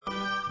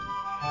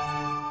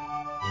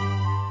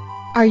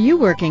Are you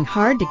working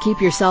hard to keep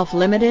yourself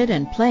limited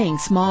and playing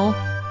small?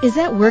 Is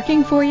that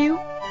working for you?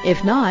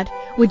 If not,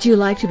 would you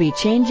like to be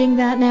changing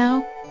that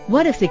now?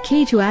 What if the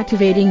key to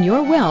activating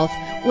your wealth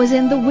was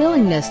in the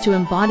willingness to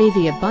embody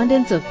the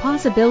abundance of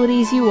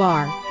possibilities you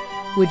are?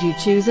 Would you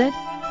choose it?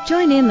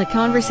 Join in the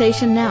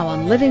conversation now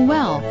on Living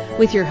Well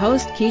with your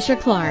host, Keisha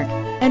Clark,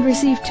 and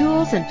receive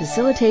tools and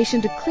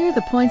facilitation to clear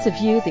the points of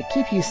view that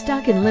keep you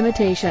stuck in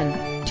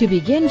limitation, to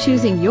begin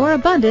choosing your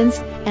abundance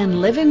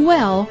and living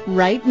well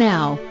right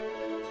now.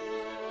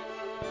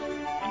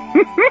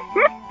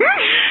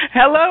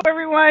 Hello,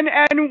 everyone,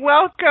 and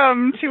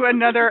welcome to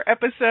another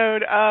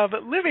episode of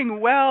Living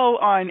Well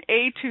on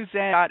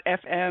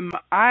A2Z.FM.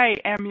 I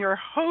am your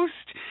host,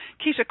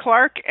 Keisha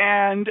Clark,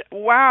 and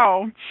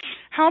wow,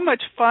 how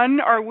much fun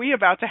are we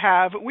about to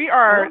have? We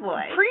are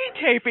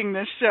pre-taping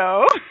this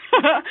show.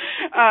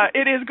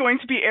 It is going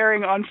to be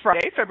airing on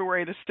Friday,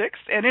 February the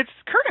 6th, and it's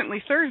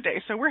currently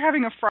Thursday, so we're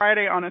having a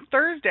Friday on a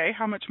Thursday.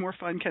 How much more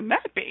fun can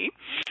that be?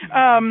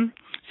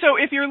 So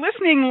if you're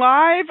listening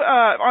live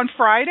on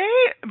Friday,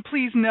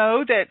 please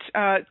know that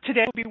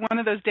today will be one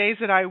of those days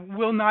that I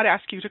will not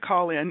ask you to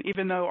call in,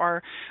 even though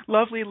our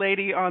lovely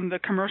lady on the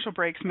commercial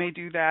breaks may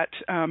do that.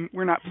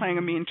 We're not playing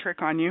a mean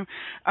trick on you.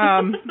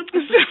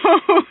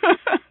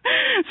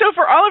 So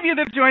for all of you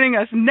that are joining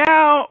us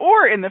now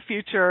or in the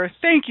future,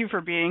 thank you for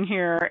being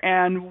here.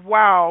 And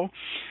wow,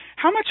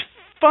 how much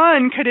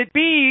fun could it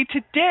be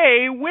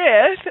today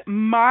with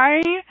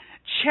my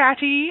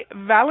chatty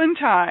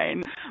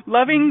Valentine,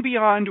 loving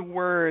beyond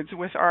words,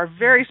 with our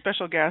very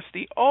special guest,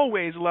 the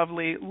always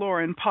lovely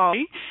Lauren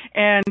Polly.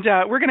 And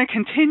we're going to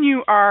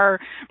continue our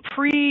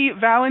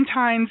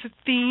pre-Valentine's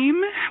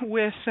theme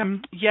with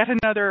yet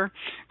another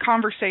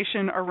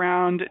conversation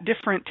around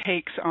different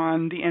takes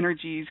on the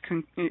energies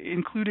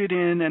included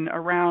in and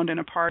around and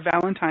a part of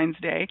Valentine's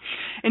Day.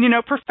 And, you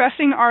know,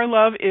 professing our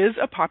love is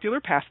a popular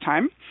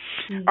pastime.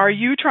 Mm-hmm. Are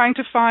you trying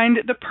to find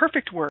the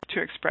perfect word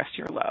to express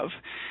your love?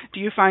 Do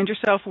you find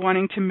yourself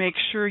wanting to make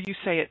sure you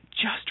say it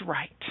just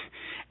right?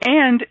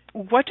 And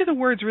what do the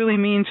words really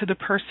mean to the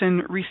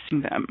person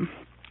receiving them?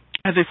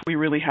 As if we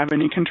really have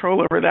any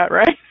control over that,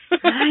 right?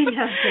 I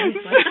know,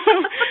 seriously.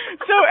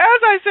 So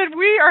as I said,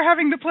 we are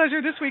having the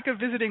pleasure this week of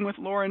visiting with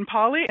Lauren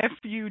Polly. If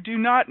you do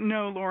not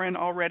know Lauren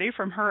already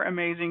from her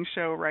amazing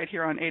show right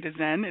here on A to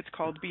Zen, it's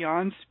called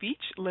Beyond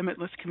Speech,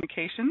 Limitless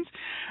Communications.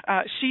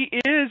 She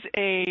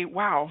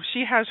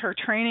has her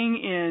training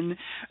in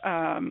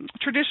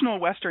traditional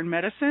Western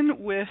medicine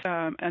with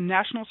a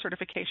national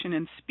certification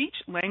in speech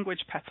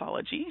language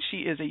pathology. She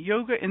is a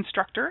yoga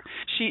instructor.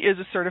 She is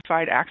a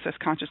certified access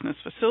consciousness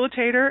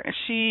facilitator.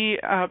 She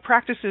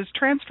practices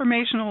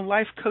transformational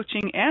life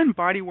coaching and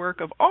body work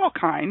of all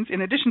kinds,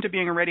 in addition to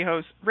being a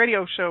radio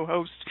show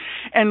host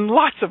and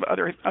lots of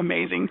other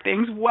amazing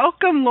things.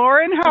 Welcome,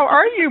 Lauren. How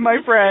are you, my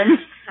friend?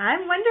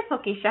 I'm wonderful,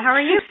 Keisha. How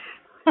are you?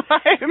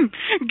 I'm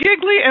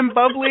giggly and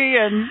bubbly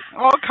and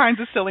all kinds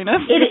of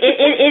silliness. It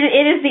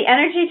is the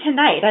energy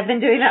tonight. I've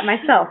been doing that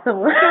myself, so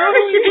it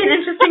should be an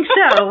interesting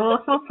show.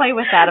 We'll play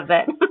with that a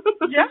bit.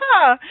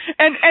 Yeah,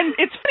 and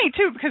it's funny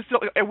too, because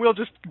we'll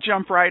just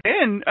jump right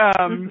in.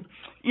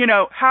 You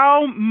know,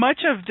 how much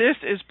of this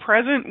is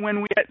present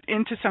when we get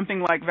into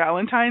something like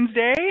Valentine's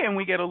Day and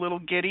we get a little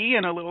giddy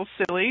and a little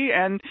silly,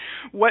 and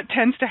what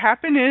tends to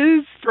happen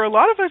is, for a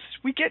lot of us,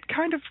 we get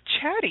kind of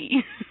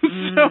chatty.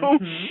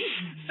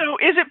 So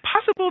is it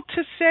possible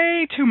to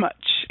say too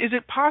much? Is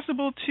it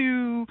possible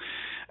to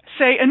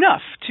say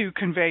enough to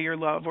convey your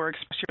love or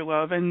express your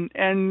love?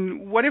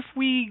 And what if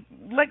we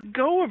let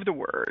go of the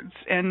words?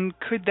 And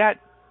could that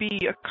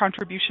be a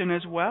contribution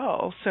as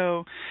well?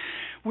 So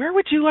where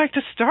would you like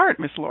to start,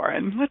 Miss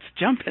Lauren? Let's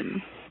jump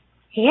in.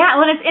 Yeah,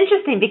 well, it's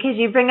interesting because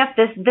you bring up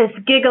this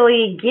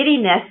giggly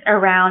giddiness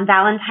around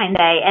Valentine's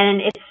Day,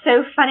 and it's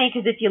so funny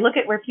because if you look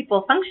at where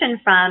people function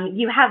from,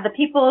 you have the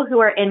people who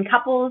are in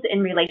couples,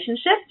 in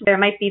relationships, there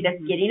might be this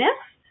giddiness.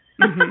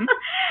 Mm-hmm.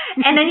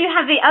 And then you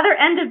have the other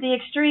end of the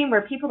extreme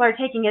where people are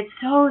taking it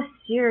so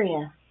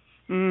serious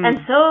and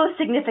so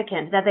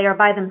significant that they are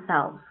by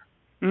themselves.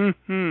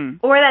 Mm-hmm.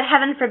 Or that,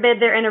 heaven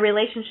forbid, they're in a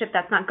relationship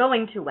that's not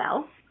going too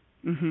well.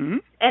 Mm-hmm.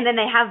 And then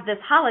they have this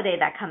holiday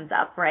that comes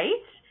up,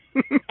 right?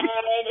 And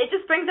it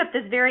just brings up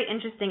this very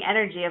interesting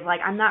energy of like,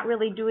 I'm not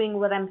really doing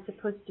what I'm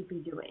supposed to be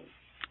doing.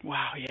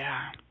 Wow,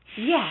 yeah.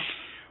 Yeah.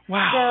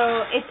 Wow.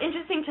 So it's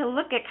interesting to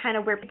look at kind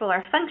of where people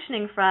are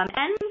functioning from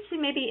and to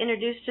maybe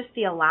introduce just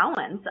the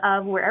allowance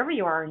of wherever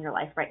you are in your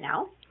life right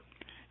now.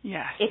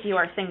 Yes. If you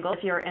are single,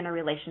 if you're in a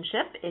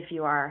relationship, if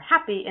you are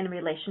happy in a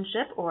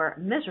relationship or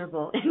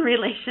miserable in a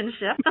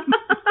relationship.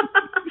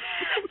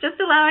 Just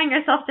allowing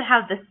yourself to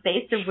have the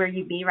space of where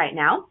you be right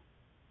now.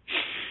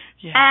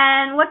 Yeah.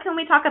 And what can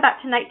we talk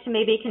about tonight to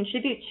maybe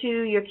contribute to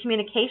your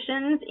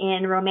communications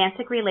in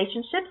romantic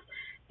relationships,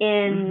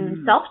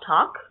 in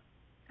self-talk?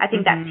 I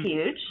think that's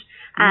huge.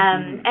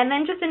 And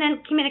then just in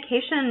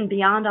communication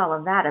beyond all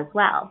of that as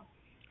well.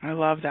 I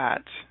love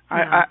that.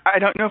 Yeah. I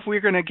don't know if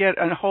we're going to get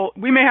a whole...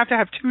 We may have to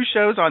have 2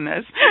 shows on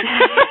this.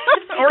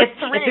 Or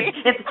 3.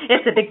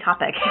 It's a big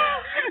topic.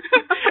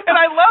 And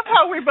I love how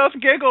how we both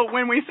giggle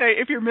when we say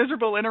if you're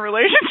miserable in a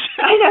relationship.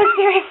 I know,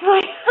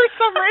 seriously. For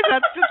some reason,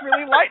 that's just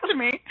really light to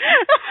me.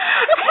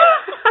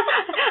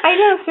 I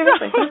know,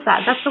 seriously. What's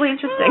that? That's really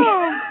interesting.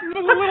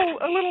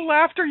 A little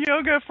laughter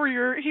yoga for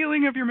your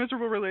healing of your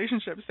miserable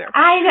relationships there.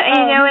 I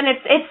know, and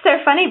it's so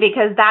funny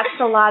because that's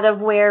a lot of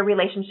where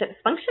relationships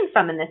function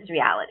from in this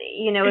reality.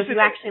 You know, if you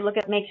actually look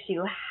at what makes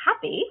you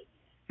happy,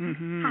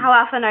 how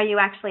often are you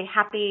actually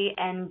happy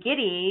and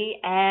giddy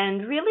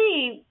and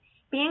really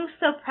being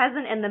so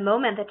present in the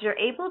moment that you're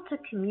able to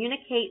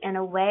communicate in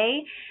a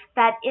way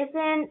that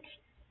isn't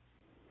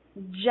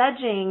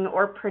judging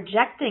or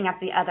projecting at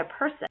the other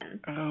person.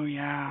 Oh,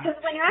 yeah.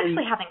 Because when you're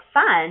actually having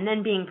fun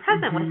and being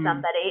present with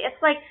somebody, it's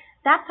like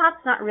that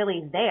thought's not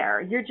really there.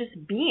 You're just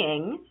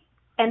being,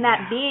 and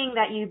that being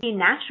that you be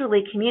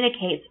naturally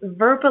communicates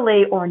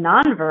verbally or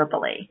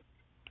non-verbally.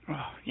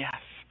 Oh, yes.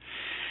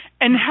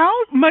 And how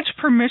much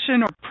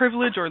permission or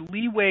privilege or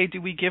leeway do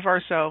we give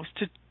ourselves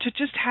to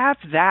just have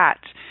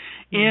that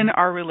in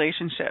our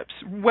relationships,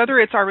 whether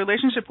it's our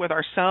relationship with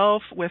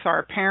ourselves, with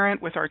our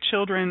parent, with our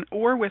children,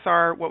 or with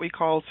our what we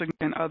call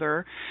significant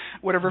other,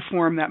 whatever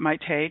form that might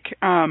take.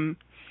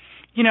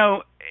 You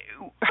know,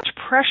 how much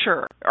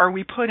pressure are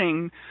we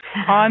putting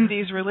on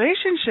these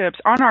relationships,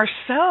 on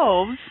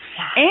ourselves,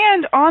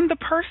 and on the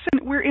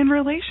person we're in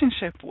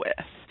relationship with?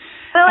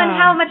 Well, and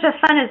how much of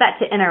fun is that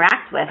to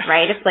interact with,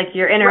 right? It's like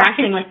you're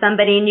interacting with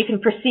somebody and you can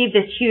perceive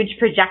this huge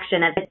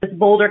projection as this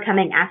boulder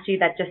coming at you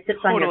that just sits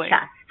on your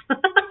chest.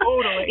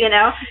 Totally. You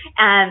know,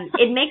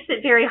 it makes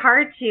it very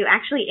hard to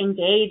actually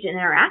engage and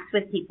interact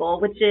with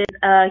people, which is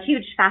a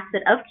huge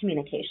facet of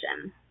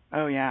communication.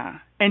 Oh, yeah.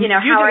 And you know,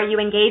 how are you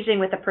engaging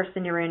with the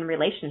person you're in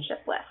relationship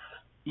with?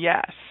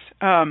 Yes.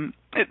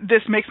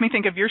 This makes me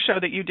think of your show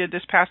that you did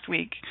this past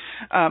week,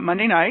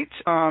 Monday night,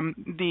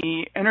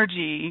 the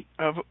energy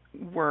of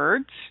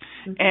words,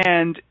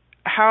 and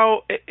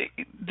how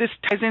this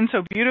ties in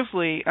so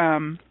beautifully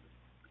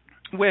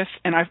with,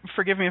 and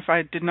forgive me if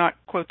I did not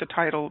quote the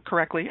title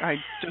correctly. I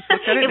just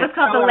looked at it. It was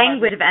called The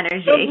Language of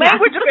Energy. The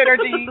Language of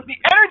Energy, the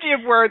energy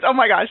of words. Oh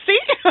my gosh, see?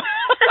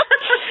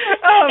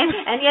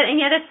 and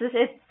yet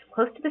it's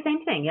close to the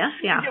same thing, yes?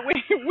 Yeah.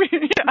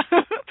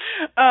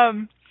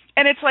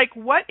 And it's like,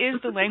 what is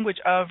the language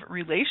of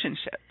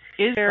relationship?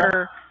 Is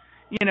there,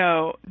 you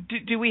know,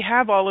 do we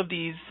have all of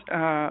these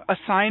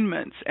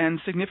assignments and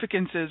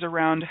significances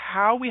around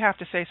how we have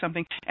to say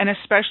something, and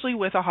especially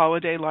with a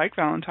holiday like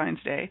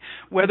Valentine's Day,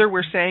 whether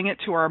we're saying it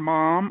to our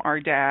mom, our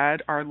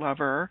dad, our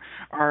lover,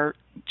 our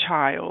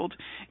child,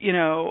 you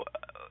know,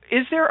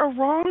 is there a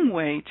wrong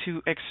way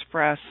to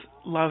express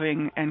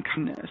loving and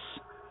kindness?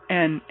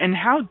 And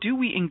how do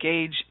we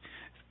engage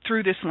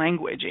through this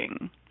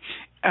languaging?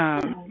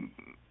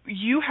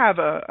 You have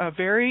a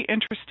very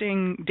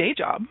interesting day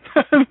job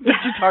that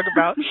you talk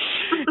about,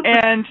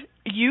 and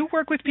you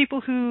work with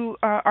people who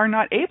are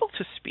not able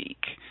to speak.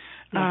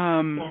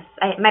 Yes.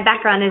 My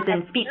background is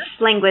in speech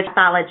language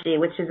pathology,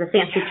 which is a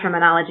fancy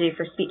terminology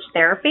for speech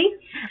therapy.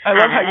 I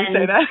love how you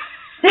say that.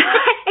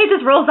 It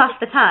just rolls off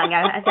the tongue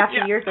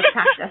after years of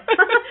practice.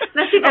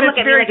 Most people look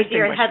at me like a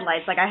deer in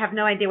headlights, like I have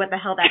no idea what the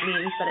hell that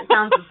means, but it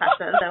sounds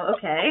impressive, so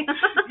okay.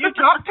 You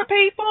talk to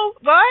people?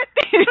 What?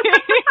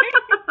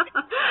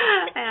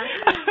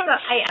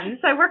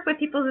 So I work with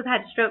people who've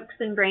had strokes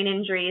and brain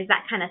injuries,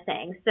 that kind of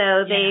thing.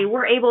 So they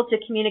were able to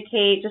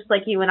communicate just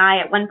like you and I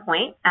at one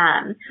point,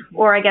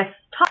 or I guess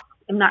talk.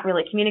 Not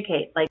really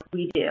communicate like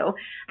we do.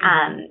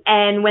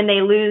 And when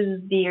they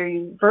lose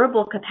the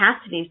verbal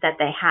capacities that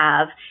they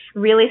have,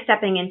 really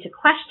stepping into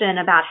question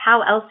about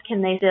how else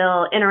can they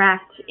still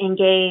interact,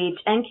 engage,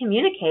 and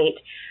communicate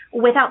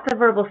without the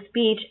verbal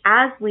speech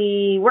as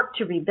we work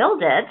to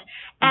rebuild it,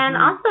 and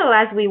also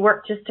as we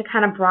work just to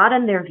kind of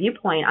broaden their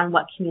viewpoint on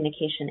what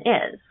communication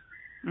is.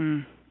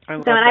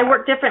 I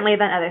work differently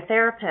than other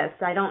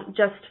therapists. I don't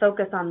just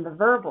focus on the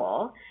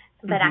verbal,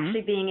 but actually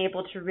being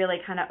able to really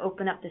kind of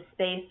open up the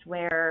space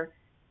where,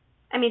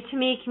 I mean, to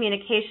me,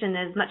 communication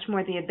is much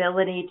more the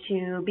ability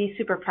to be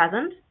super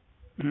present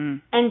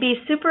and be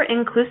super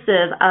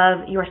inclusive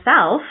of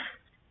yourself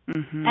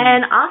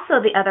and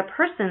also the other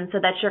person, so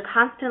that you're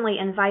constantly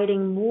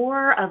inviting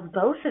more of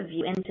both of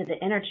you into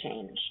the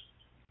interchange.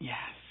 Yes.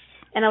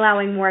 And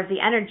allowing more of the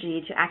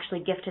energy to actually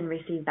gift and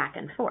receive back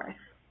and forth.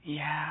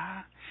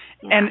 Yeah.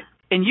 And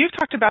you've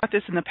talked about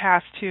this in the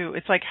past, too.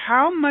 It's like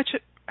how much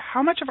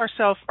of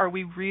ourselves are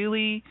we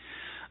really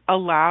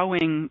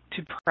allowing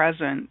to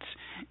present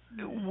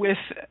with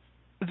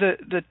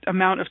the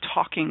amount of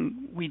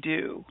talking we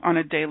do on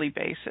a daily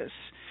basis?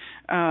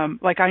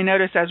 Like I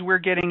notice as we're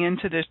getting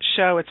into this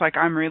show, it's like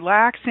I'm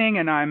relaxing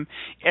and I'm,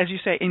 as you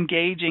say,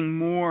 engaging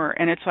more.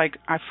 And it's like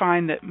I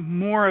find that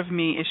more of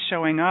me is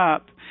showing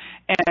up,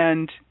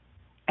 and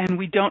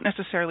we don't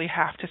necessarily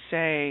have to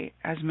say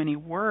as many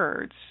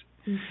words.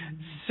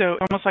 So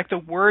almost like the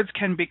words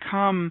can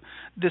become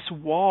this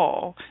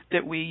wall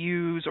that we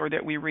use or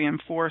that we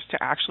reinforce to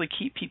actually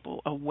keep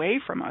people away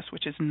from us,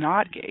 which is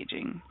not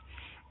engaging.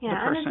 Yeah,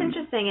 the person. and it's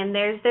interesting, and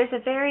there's a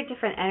very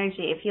different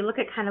energy. If you look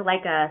at kind of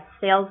like a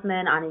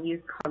salesman on a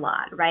used car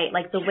lot, right?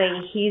 Like the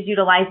way he's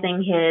utilizing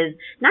his,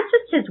 not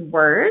just his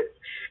words,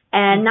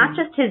 and not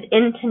just his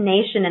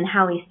intonation and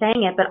how he's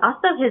saying it, but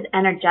also his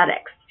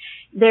energetics.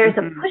 There's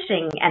a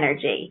pushing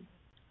energy.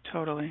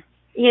 Totally.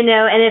 You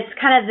know, and it's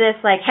kind of this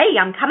like, hey,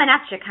 I'm coming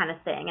at you kind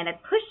of thing. And it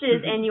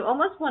pushes, and you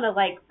almost want to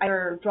like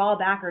either draw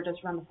back or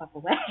just run the fuck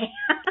away.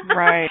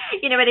 Right.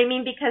 You know what I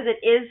mean? Because it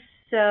is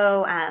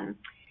so,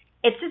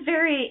 it's just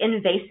very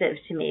invasive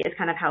to me is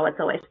kind of how it's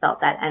always felt,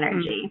 that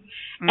energy.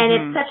 And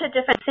it's such a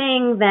different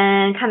thing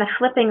than kind of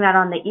flipping that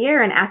on the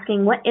ear and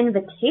asking, what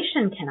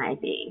invitation can I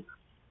be?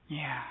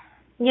 Yeah.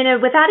 You know,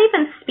 without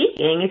even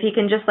speaking, if you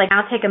can just like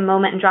now take a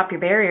moment and drop your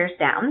barriers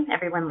down,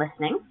 everyone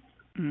listening.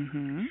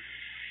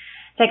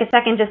 Take a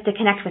second just to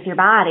connect with your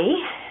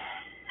body.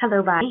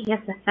 Hello, body.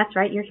 Yes, that's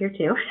right. You're here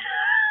too.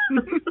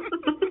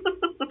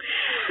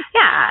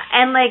 Yeah.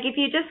 And like if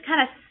you just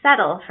kind of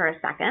settle for a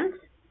second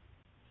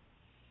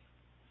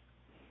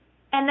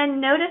and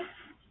then notice,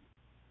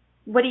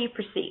 what do you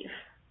perceive?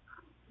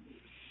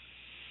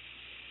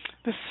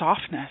 The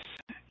softness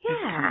is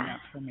coming up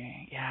for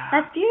me. Yeah.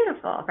 That's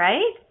beautiful,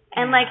 right?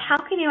 And like, how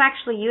can you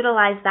actually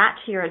utilize that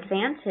to your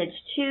advantage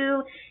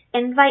to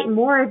invite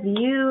more of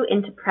you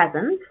into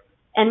presence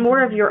and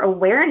more of your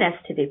awareness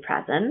to be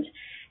present,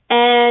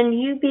 and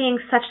you being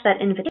such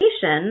that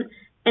invitation,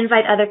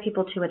 invite other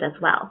people to it as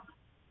well.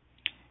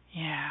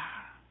 Yeah.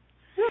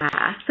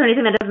 So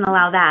anything that doesn't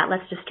allow that,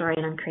 let's destroy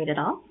and uncreate it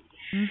all.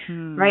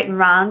 Right and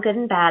wrong, good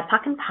and bad,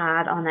 POC and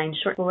POD, all 9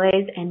 short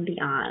boys and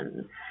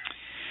beyond.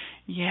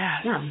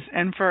 Yes.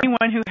 And for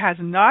anyone who has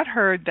not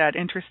heard that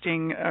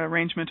interesting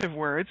arrangement of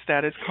words,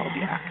 that is called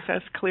the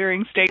Access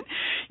Clearing State.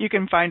 You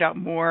can find out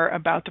more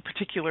about the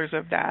particulars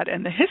of that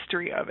and the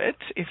history of it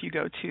if you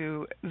go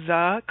to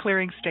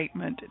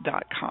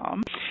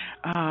theclearingstatement.com.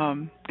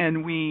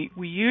 And we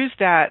use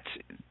that.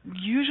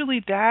 Usually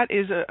that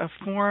is a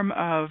form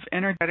of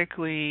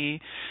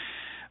energetically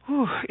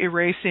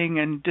erasing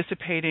and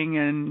dissipating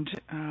and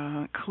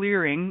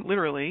clearing,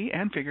 literally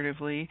and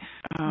figuratively,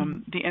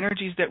 the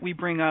energies that we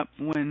bring up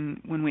when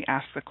we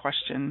ask the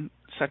question,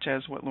 such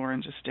as what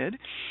Lauren just did.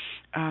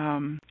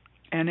 And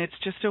it's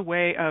just a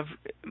way of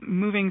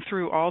moving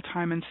through all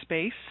time and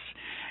space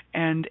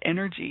and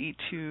energy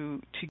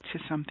to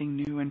something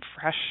new and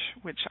fresh,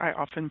 which I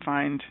often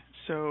find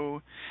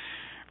so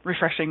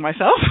refreshing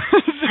myself.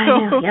 I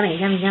know, yummy.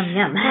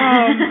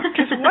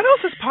 Because what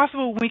else is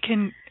possible when we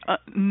can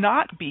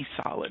not be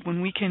solid,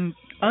 when we can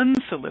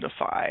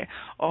unsolidify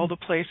all the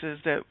places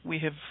that we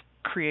have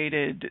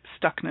created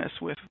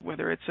stuckness with,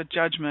 whether it's a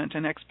judgment,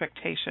 an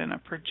expectation, a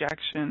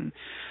projection,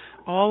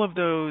 all of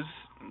those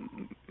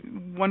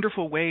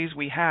wonderful ways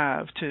we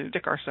have to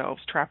stick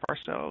ourselves, trap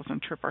ourselves,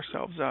 and trip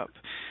ourselves up.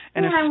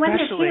 And I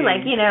wonder too,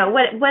 like, you know,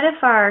 what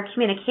if our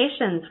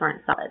communications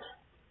weren't solid?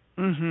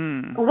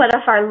 What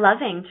if our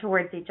loving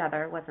towards each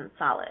other wasn't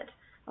solid?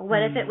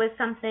 What if it was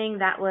something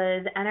that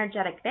was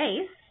energetic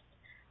based,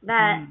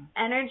 that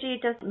energy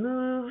doesn't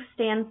move,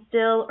 stand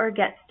still, or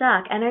get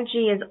stuck?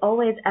 Energy is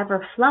always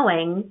ever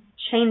flowing,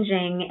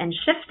 changing, and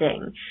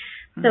shifting.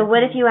 So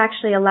what if you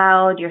actually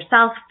allowed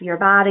yourself, your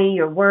body,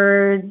 your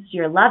words,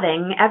 your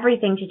loving,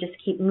 everything to just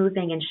keep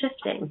moving and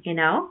shifting, you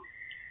know?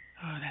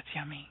 Oh, that's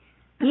yummy.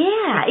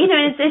 Yeah, you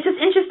know, it's just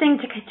interesting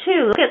to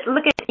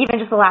look at even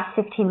just the last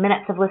 15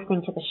 minutes of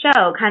listening to the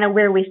show, kind of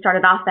where we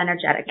started off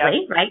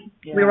energetically, right?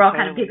 Yeah, we were all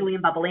kind of giggly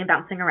and bubbly and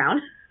bouncing around.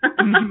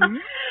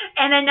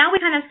 And then now we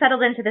kind of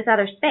settled into this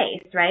other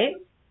space, right?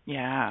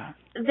 Yeah.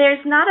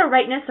 There's not a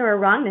rightness or a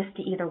wrongness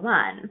to either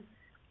one.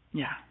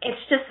 Yeah.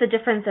 It's just the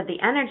difference of the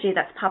energy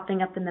that's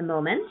popping up in the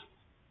moment.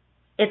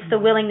 It's the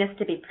willingness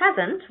to be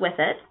present with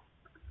it.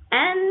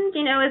 And,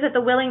 you know, is it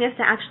the willingness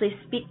to actually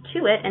speak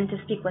to it and to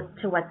speak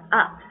to what's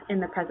up in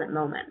the present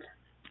moment?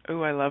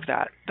 Oh, I love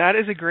that. That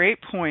is a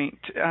great point.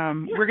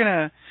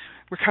 We're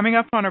coming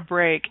up on a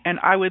break, and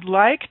I would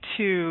like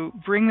to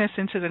bring this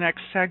into the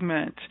next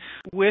segment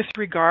with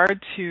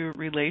regard to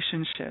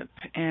relationship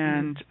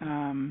and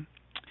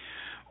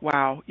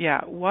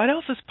what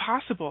else is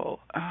possible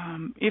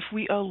if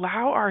we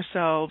allow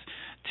ourselves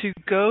to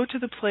go to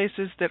the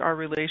places that our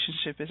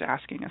relationship is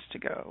asking us to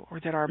go, or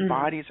that our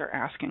bodies are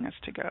asking us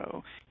to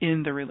go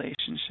in the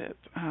relationship,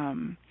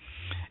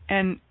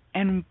 and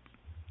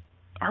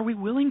are we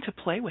willing to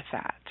play with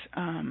that?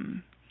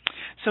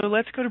 So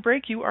let's go to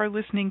break. You are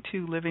listening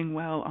to Living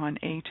Well on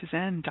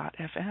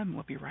A2Zen.fm.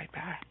 We'll be right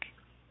back.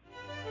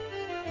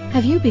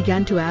 Have you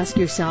begun to ask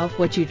yourself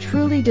what you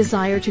truly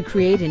desire to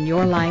create in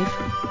your life?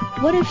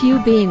 What if you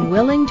being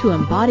willing to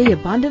embody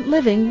abundant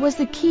living was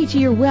the key to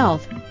your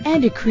wealth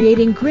and to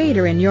creating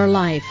greater in your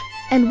life?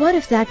 And what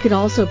if that could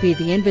also be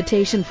the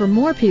invitation for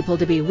more people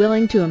to be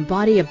willing to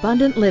embody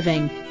abundant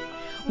living?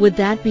 Would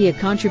that be a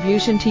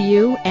contribution to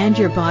you and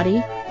your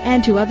body,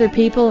 and to other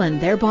people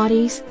and their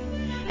bodies?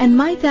 And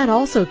might that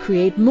also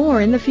create more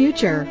in the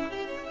future?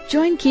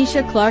 Join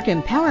Keisha Clark,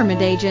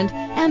 empowerment agent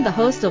and the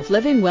host of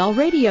Living Well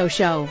radio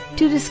show,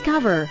 to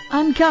discover,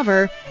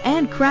 uncover,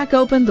 and crack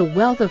open the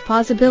wealth of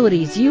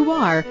possibilities you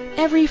are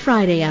every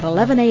Friday at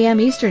 11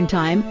 a.m. Eastern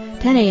Time,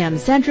 10 a.m.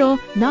 Central,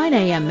 9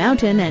 a.m.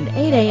 Mountain, and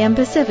 8 a.m.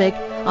 Pacific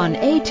on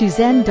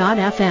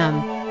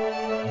A2Zen.fm.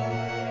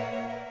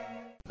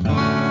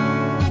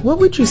 What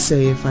would you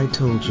say if I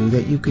told you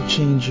that you could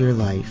change your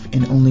life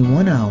in only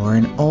 1 hour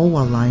and all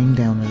while lying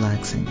down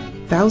relaxing?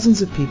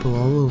 Thousands of people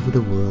all over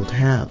the world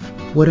have.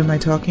 What am I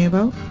talking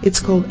about?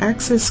 It's called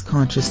Access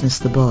Consciousness,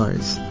 the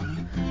bars.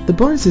 The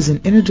bars is an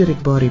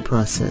energetic body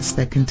process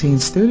that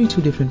contains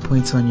 32 different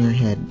points on your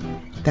head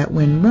that,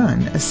 when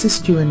run,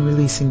 assist you in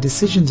releasing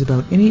decisions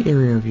about any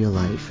area of your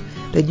life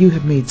that you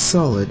have made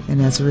solid and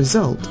as a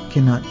result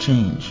cannot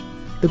change.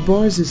 The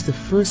bars is the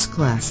first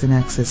class in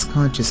Access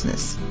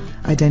Consciousness,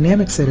 a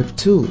dynamic set of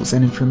tools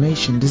and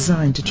information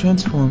designed to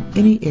transform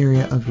any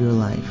area of your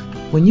life.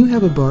 When you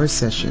have a bars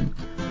session,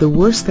 the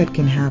worst that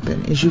can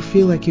happen is you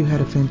feel like you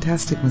had a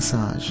fantastic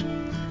massage.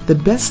 The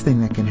best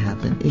thing that can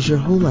happen is your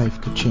whole life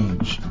could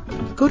change.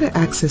 Go to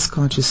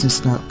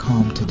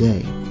accessconsciousness.com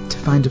today to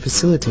find a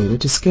facilitator,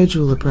 to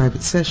schedule a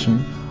private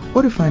session,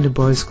 or to find a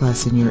bars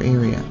class in your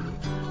area.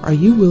 Are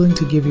you willing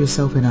to give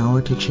yourself an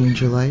hour to change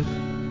your life?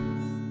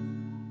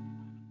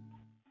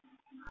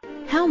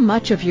 How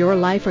much of your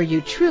life are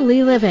you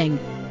truly living?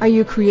 Are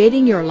you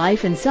creating your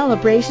life in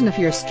celebration of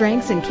your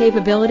strengths and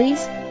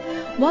capabilities?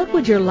 What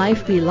would your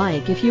life be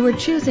like if you were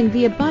choosing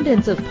the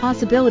abundance of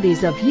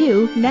possibilities of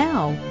you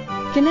now?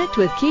 Connect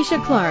with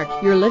Keisha Clark,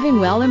 your Living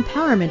Well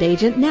empowerment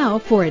agent, now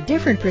for a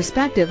different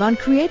perspective on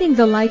creating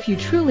the life you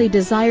truly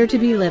desire to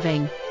be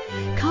living.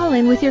 Call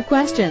in with your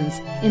questions.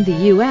 In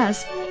the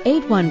U.S.,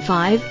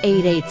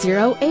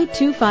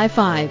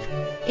 815-880-8255.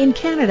 In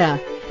Canada,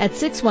 at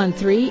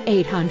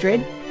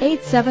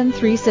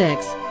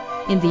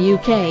 613-800-8736. In the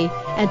UK,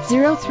 at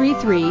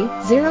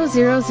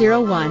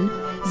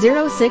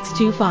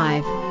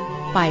 033-0001-0625.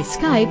 By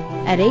Skype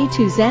at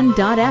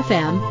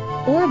A2Zen.fm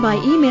or by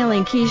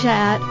emailing Keisha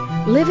at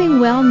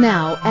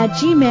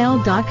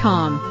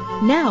livingwellnow@gmail.com.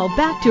 Now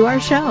back to our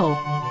show.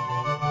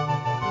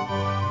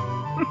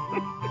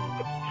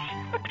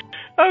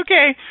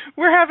 Okay,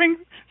 we're having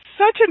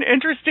such an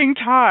interesting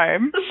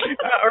time,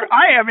 or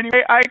I am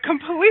anyway. I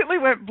completely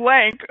went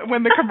blank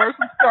when the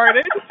commercial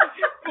started,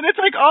 and it's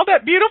like all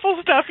that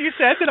beautiful stuff you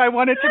said that I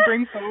wanted to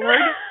bring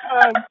forward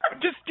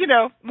just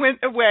went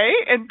away.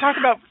 And talk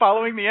about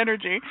following the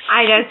energy.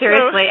 I know,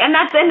 seriously, and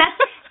that's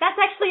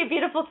actually a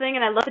beautiful thing,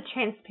 and I love the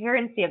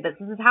transparency of this.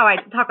 This is how I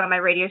talk about my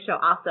radio show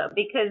also,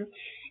 because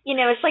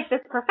it's like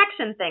this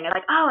perfection thing. It's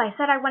like, oh, I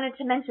said I wanted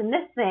to mention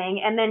this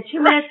thing, and then 2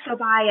 minutes go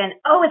by, and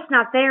oh, it's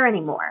not there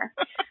anymore.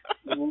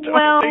 Totally.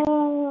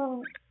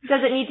 Well,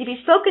 does it need to be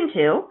spoken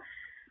to?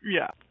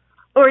 Yeah.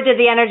 Or did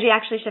the energy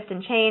actually shift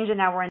and change, and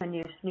now we're in the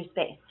new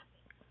space?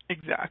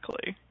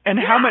 Exactly. And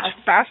how much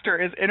faster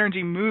is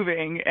energy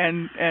moving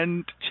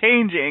and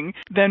changing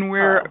than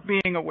we're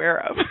being aware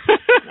of?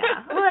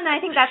 Yeah. Well, and I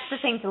think that's the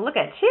thing to look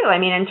at, too. I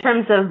mean, in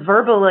terms of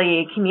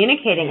verbally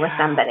communicating with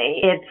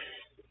somebody, it's,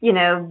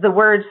 the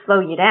words slow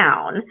you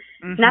down.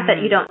 Mm-hmm. Not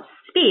that you don't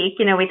speak.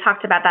 We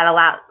talked about that a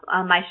lot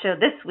on my show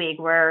this week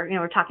where,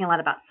 we're talking a lot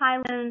about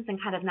silence and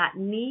kind of not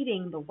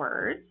needing the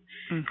words.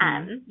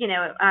 Mm-hmm.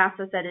 I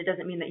also said it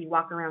doesn't mean that you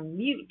walk around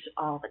mute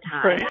all the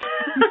time. Right.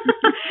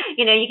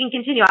 You can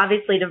continue,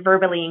 obviously, to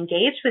verbally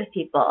engage with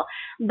people.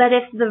 But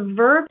if the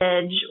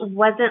verbiage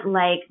wasn't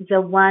like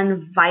the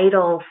one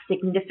vital,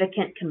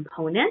 significant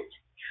component,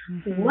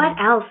 mm-hmm. what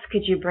else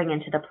could you bring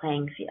into the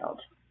playing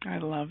field? I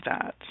love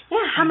that.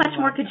 Yeah, how much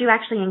more could you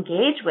actually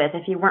engage with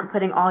if you weren't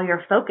putting all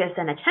your focus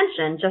and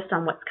attention just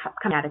on what's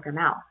coming out of your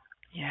mouth?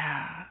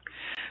 Yeah.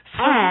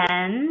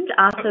 And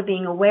also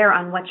being aware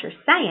on what you're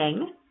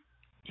saying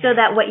so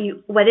that what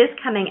is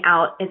coming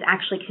out is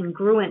actually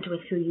congruent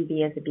with who you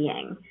be as a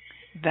being.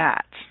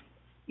 That.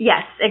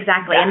 Yes,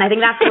 exactly. And I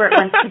think that's where it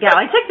wants to go.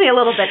 It took me a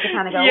little bit to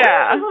kind of go,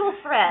 where's the little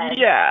thread?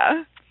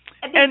 Yeah.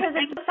 Because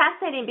it's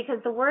fascinating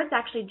because the words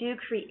actually do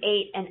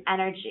create an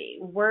energy.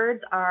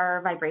 Words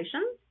are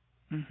vibrations.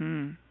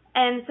 Mm-hmm.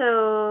 And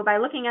so by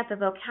looking at the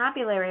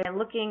vocabulary and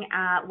looking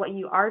at what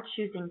you are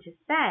choosing to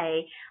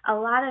say, a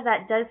lot of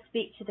that does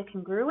speak to the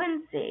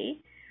congruency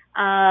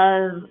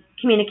of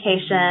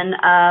communication,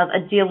 of a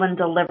deal and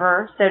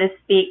deliver, so to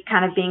speak,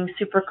 kind of being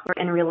super clear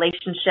in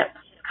relationship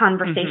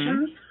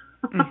conversations,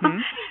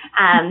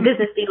 mm-hmm.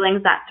 Business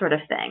dealings, that sort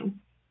of thing.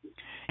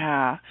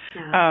 Yeah.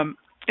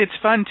 It's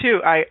fun,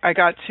 too. I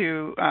got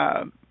to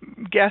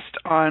guest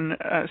on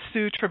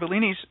Sue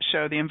Tribolini's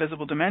show, The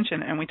Invisible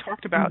Dimension, and we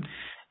talked about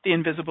the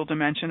invisible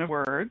dimension of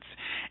words.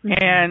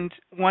 Mm-hmm. And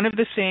one of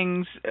the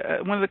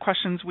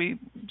questions we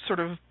sort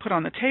of put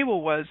on the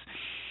table was,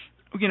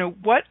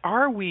 what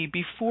are we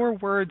before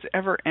words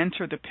ever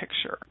enter the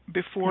picture?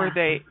 Before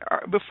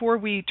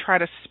we try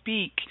to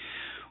speak,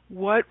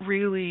 what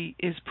really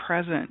is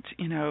present?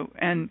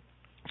 And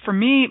for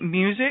me,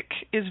 music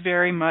is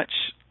very much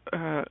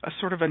a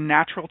sort of a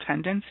natural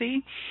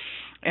tendency,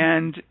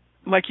 and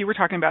like you were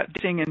talking about,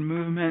 dancing and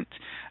movement,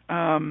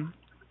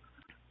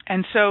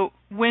 And so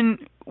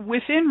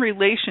within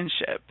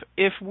relationship,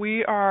 if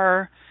we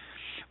are,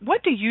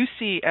 what do you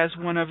see as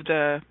one of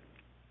the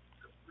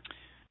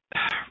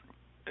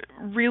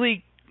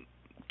really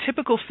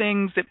typical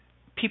things that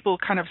people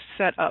kind of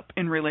set up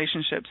in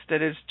relationships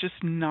that is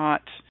just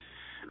not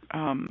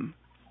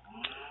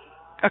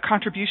a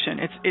contribution?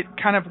 It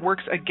kind of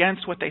works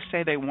against what they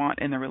say they want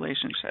in the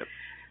relationship.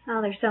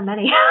 Oh, there's so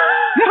many. I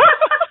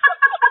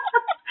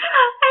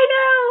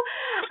know.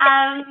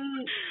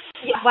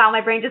 Yeah, wow, my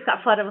brain just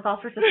got flooded with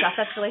all sorts of stuff.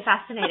 That's really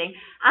fascinating.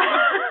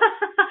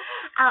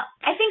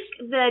 I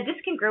think the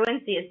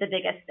discongruency is the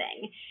biggest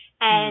thing.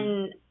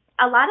 And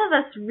a lot of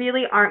us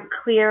really aren't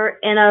clear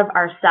in of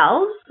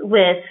ourselves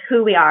with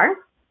who we are,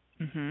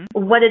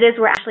 what it is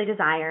we're actually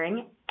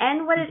desiring,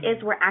 and what it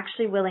is we're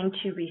actually willing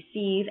to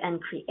receive and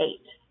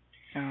create.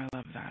 Oh, I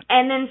love that.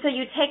 And then so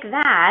you take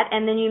that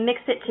and then you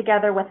mix it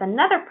together with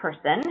another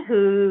person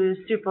who's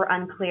super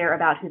unclear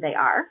about who they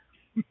are,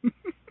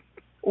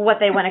 what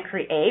they want to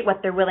create, what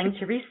they're willing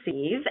to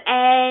receive,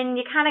 and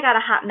you kind of got a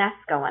hot mess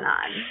going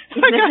on. I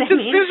got this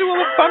visual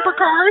of bumper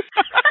cars.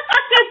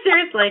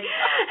 Seriously.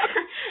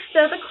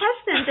 So the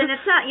questions, and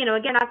it's not,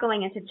 again, not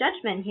going into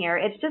judgment here,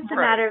 it's just a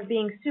matter of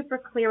being super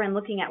clear and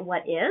looking at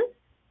what is.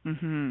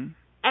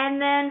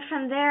 And then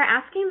from there,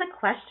 asking the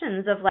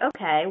questions of like,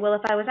 okay, well,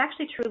 if I was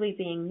actually truly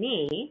being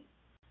me,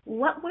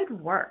 what would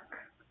work?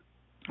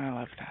 I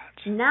love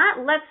that. Not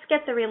let's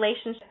get the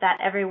relationship that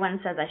everyone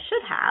says I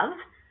should have,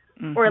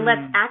 or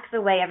let's act the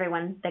way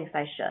everyone thinks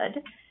I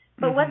should,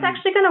 but what's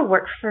actually going to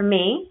work for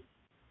me,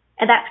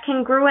 and that's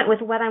congruent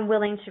with what I'm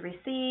willing to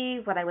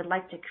receive, what I would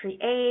like to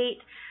create,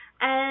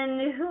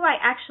 and who I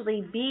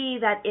actually be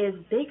that is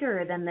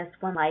bigger than this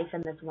one life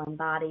and this one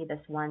body,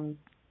 this one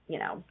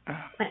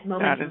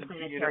moment in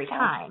planetary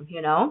time,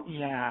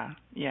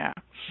 Yeah.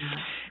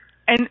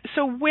 And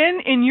so when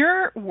in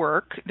your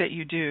work that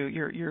you do,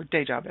 your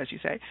day job, as you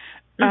say,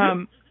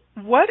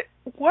 what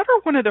are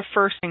one of the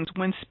first things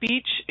when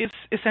speech is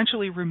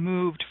essentially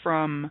removed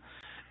from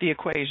the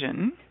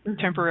equation,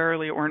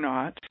 temporarily or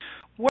not,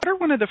 what are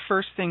one of the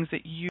first things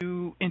that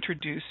you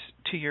introduce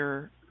to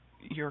your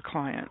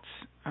clients?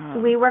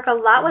 We work a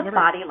lot with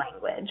body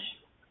language.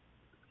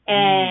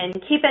 And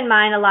keep in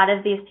mind, a lot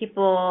of these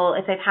people,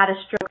 if they've had a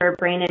stroke or a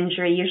brain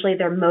injury, usually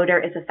their motor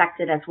is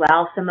affected as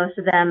well. So most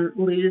of them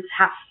lose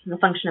half the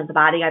function of the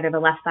body, either the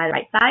left side or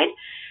right side.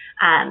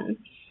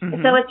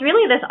 So it's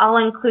really this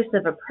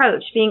all-inclusive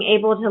approach, being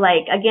able to,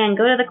 again,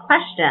 go to the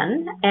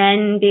question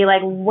and be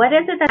like, what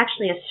is it that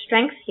actually is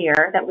strength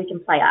here that we can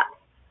play up?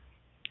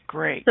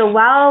 Great. So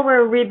while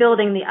we're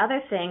rebuilding the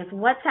other things,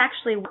 what's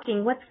actually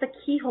working? What's the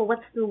keyhole?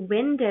 What's the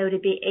window to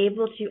be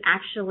able to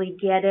actually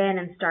get in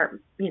and start,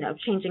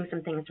 changing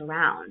some things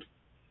around?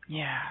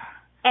 Yeah.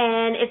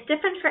 And it's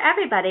different for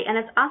everybody. And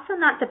it's also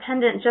not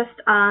dependent just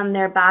on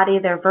their body,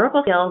 their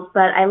verbal skills,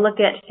 but I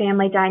look at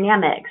family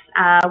dynamics,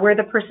 where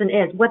the person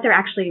is, what they're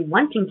actually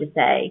wanting to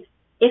say,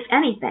 if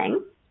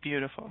anything.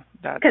 Beautiful.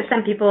 Because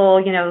some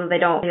people,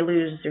 they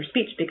lose their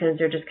speech because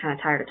they're just kind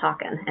of tired of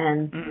talking.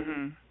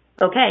 And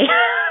okay.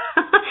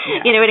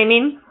 You know what I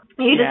mean?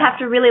 You just have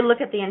to really look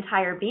at the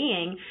entire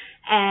being.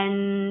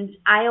 And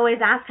I always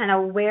ask kind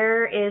of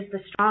where is the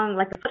strong,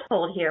 the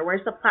foothold here?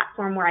 Where's the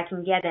platform where I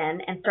can get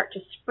in and start to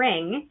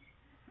spring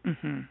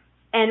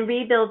and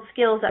rebuild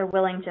skills that are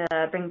willing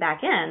to bring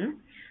back in,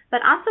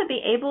 but also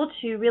be able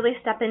to really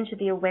step into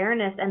the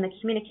awareness and the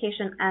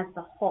communication as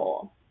the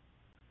whole.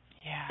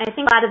 Yeah. I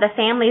think a lot of the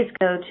families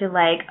go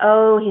to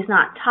oh, he's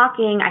not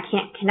talking, I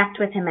can't connect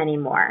with him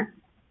anymore.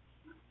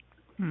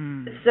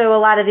 So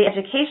a lot of the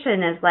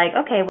education is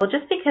okay, well,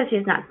 just because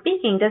he's not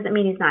speaking doesn't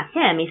mean he's not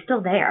him. He's still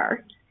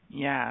there.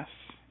 Yes.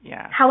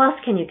 Yeah. How else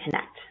can you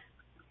connect?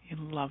 I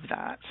love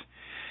that.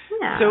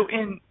 Yeah. So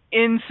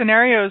in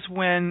scenarios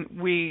when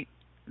we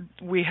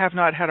have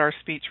not had our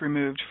speech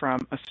removed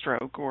from a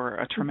stroke or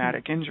a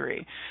traumatic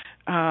injury,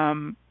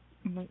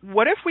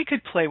 what if we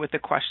could play with the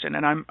question?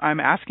 And I'm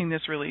asking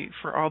this really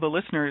for all the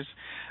listeners.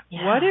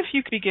 Yeah. What if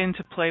you could begin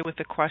to play with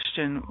the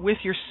question with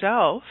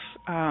yourself?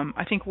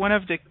 I think one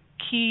of the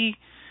key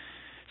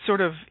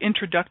sort of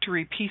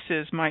introductory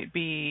pieces might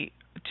be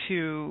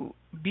to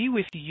be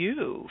with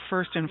you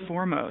first and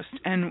foremost.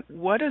 And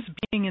what is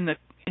being in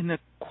the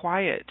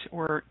quiet,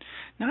 or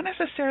not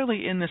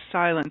necessarily in the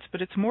silence,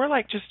 but it's more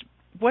like just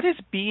what does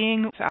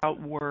being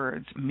without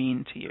words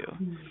mean to you?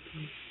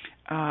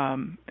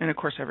 And of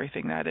course,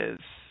 everything that is,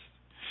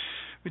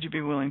 would you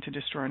be willing to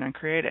destroy and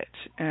uncreate it?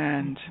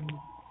 And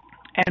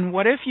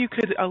what if you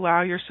could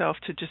allow yourself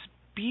to just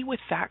be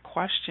with that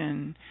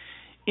question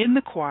in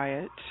the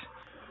quiet,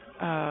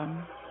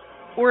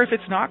 or if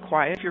it's not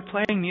quiet, if you're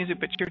playing music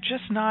but you're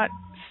just not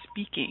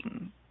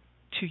speaking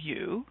to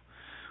you,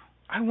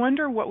 I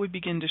wonder what would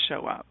begin to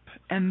show up.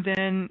 And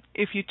then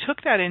if you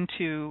took that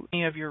into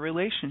any of your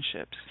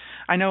relationships,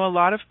 I know a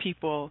lot of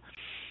people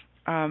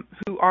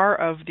who are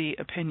of the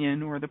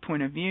opinion or the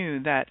point of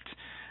view that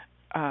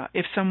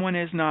if someone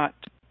is not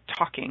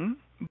talking,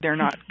 they're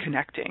not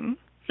connecting.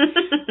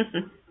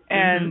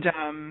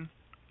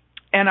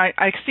 And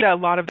I see a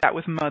lot of that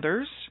with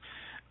mothers.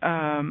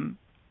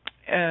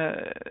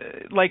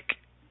 like,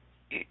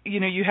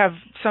 you have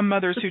some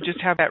mothers who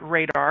just have that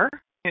radar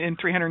in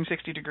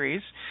 360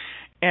 degrees,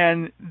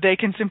 and they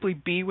can simply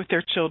be with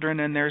their children,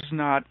 and there's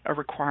not a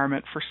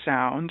requirement for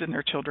sound, and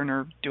their children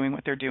are doing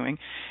what they're doing.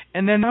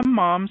 And then some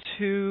moms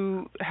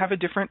who have a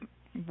different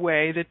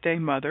way that they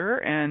mother,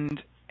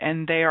 and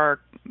they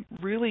are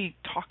really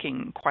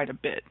talking quite a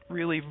bit,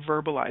 really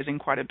verbalizing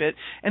quite a bit,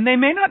 and they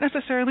may not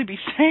necessarily be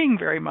saying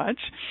very much.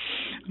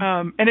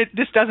 And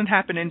this doesn't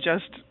happen in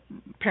just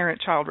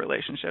parent-child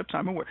relationships,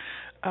 I'm aware.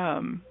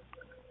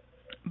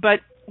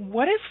 But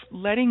what if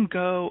letting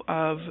go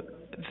of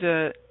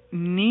the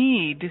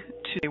need to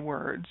say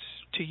words,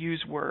 to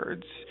use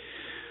words,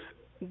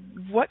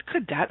 what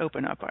could that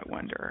open up, I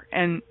wonder?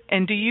 And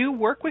do you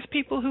work with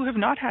people who have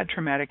not had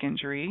traumatic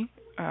injury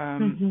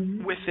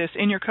with this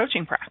in your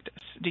coaching practice?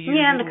 Do you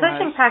in the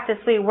coaching practice,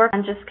 we work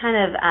on just kind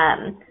of,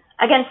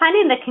 again,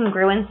 finding the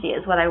congruency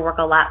is what I work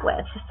a lot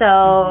with.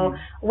 So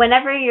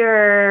whenever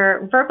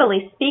you're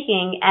verbally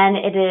speaking and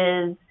it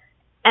is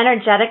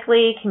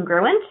energetically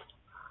congruent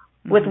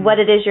with what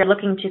it is you're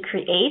looking to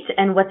create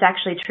and what's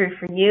actually true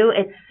for you,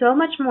 it's so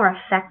much more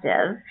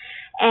effective.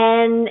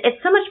 And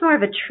it's so much more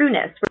of a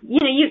trueness.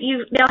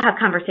 You now have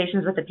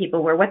conversations with the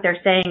people where what they're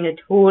saying it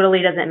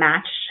totally doesn't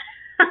match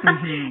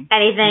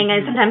anything,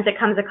 and sometimes it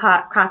comes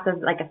across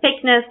as like a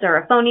fakeness or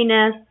a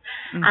phoniness,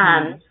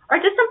 or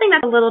just something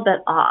that's a little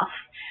bit off.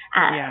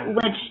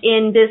 Which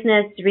in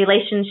business,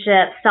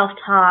 relationships,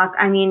 self-talk,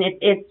 I mean,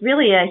 it's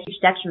really a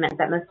huge detriment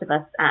that most of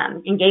us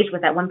engage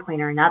with at one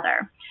point or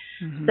another.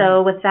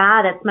 So with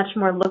that, it's much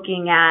more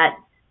looking at,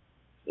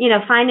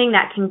 finding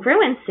that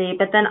congruency,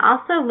 but then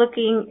also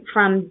looking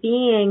from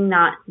being,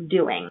 not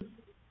doing.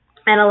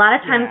 And a lot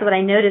of times what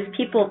I notice,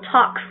 people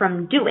talk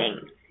from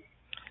doing.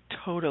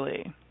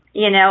 Totally.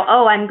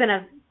 I'm going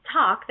to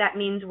talk. That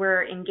means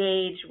we're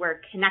engaged,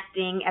 we're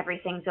connecting,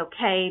 everything's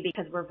okay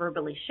because we're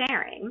verbally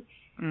sharing,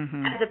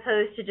 as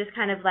opposed to just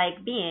kind of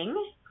like being.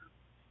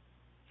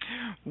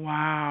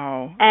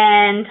 Wow.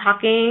 And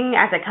talking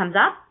as it comes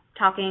up.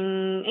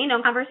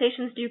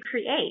 Conversations do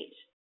create.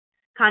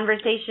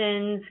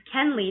 Conversations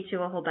can lead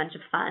to a whole bunch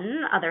of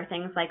fun, other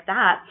things like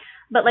that.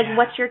 But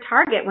what's your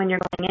target when you're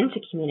going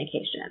into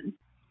communication?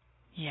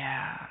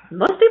 Yeah.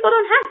 Most people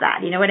don't have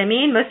that. You know what I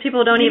mean? Most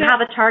people don't even have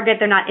a target.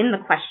 They're not in the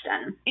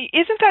question.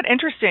 Isn't that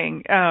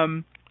interesting?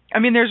 I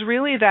mean, there's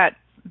really that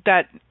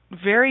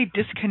very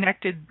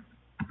disconnected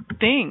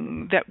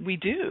thing that we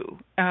do,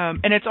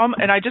 and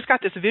I just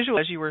got this visual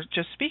as you were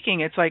just speaking.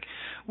 It's like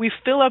we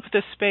fill up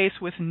the space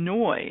with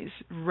noise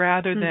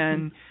rather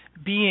than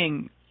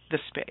being the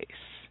space.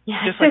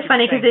 Yeah, it's so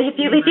funny because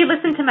if you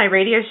listen to my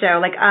radio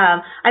show,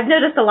 I've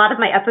noticed a lot of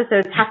my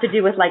episodes have to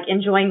do with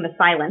enjoying the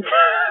silence.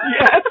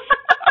 Yes.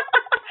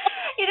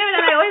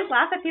 And I always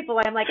laugh at people.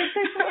 I'm like, it's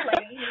so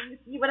funny.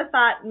 You would have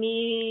thought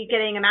me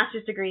getting a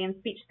master's degree in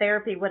speech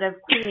therapy would have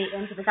clued me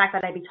into the fact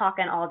that I'd be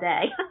talking all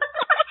day.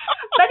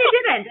 But it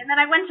didn't. And then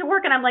I went to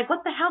work and I'm like,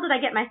 what the hell did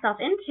I get myself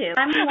into?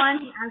 I'm the one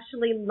who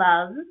actually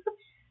loves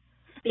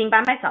being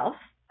by myself.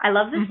 I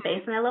love the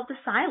space and I love the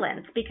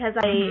silence because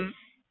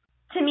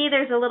to me,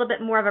 there's a little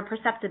bit more of a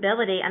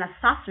perceptibility and a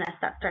softness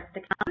that starts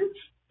to come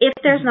if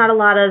there's not a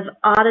lot of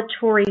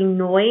auditory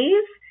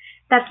noise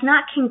that's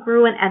not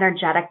congruent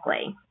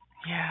energetically.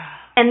 Yeah.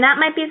 And that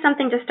might be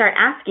something to start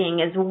asking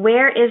is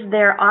where is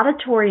there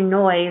auditory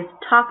noise,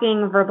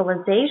 talking,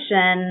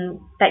 verbalization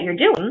that you're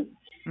doing?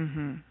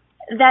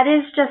 That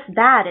is just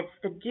that. It's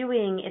the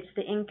doing, it's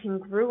the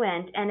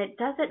incongruent, and it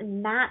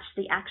doesn't match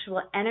the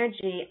actual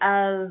energy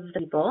of the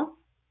people,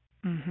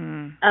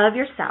 of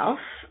yourself,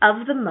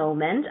 of the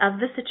moment, of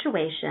the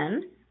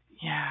situation.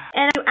 Yeah.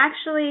 And are you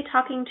actually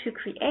talking to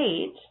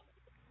create,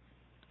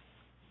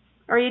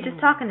 or are you just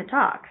talking to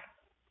talk?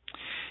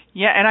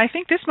 Yeah, and I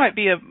think this might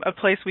be a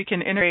place we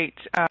can integrate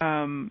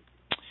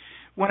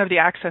one of the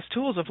access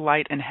tools of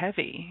light and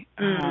heavy,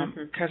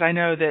 because I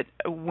know that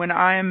when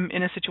I'm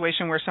in a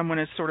situation where someone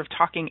is sort of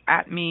talking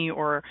at me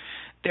or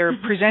they're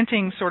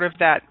presenting sort of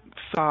that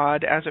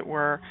facade, as it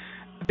were,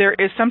 there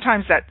is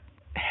sometimes that,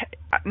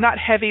 not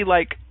heavy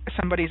like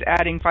somebody's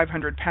adding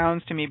 500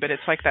 pounds to me, but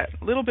it's like that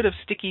little bit of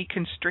sticky,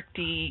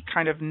 constricty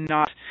kind of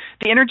knot.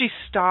 The energy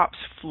stops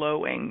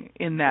flowing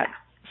in that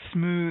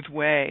smooth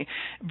way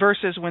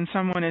versus when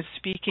someone is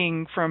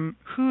speaking from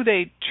who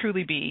they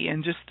truly be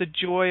and just the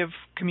joy of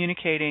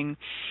communicating.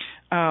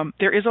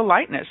 There is a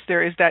lightness.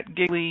 There is that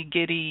giggly,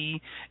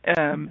 giddy,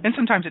 and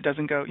sometimes it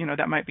doesn't go,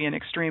 that might be an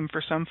extreme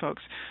for some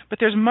folks, but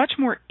there's much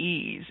more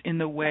ease in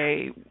the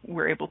way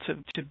we're able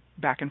to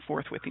back and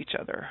forth with each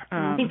other.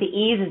 I think the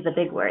ease is the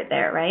big word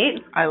there,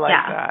 right? I like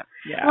that.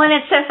 Yeah. Well, and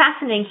it's so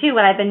fascinating too,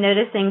 what I've been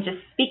noticing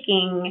just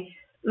speaking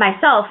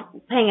myself,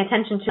 paying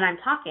attention to when I'm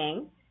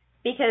talking,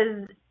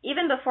 because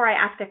even before I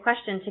ask a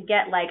question to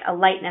get a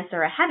lightness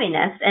or a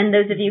heaviness, and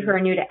those of you who are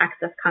new to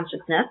Access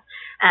Consciousness,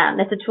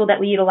 it's a tool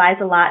that we utilize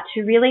a lot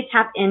to really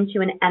tap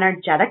into an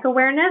energetic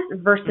awareness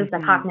versus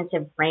the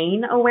cognitive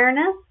brain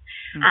awareness,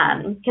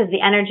 because the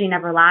energy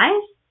never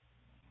lies.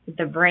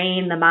 The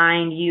brain, the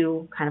mind,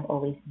 you kind of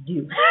always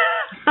do.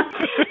 So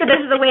this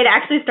is a way to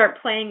actually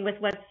start playing with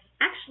what's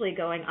actually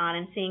going on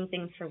and seeing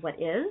things for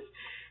what is.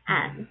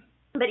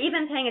 But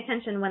even paying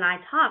attention when I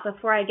talk,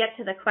 before I get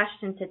to the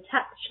question to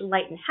touch,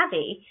 light, and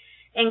heavy,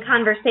 in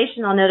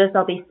conversation I'll notice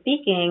I'll be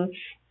speaking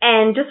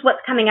and just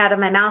what's coming out of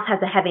my mouth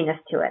has a heaviness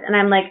to it. And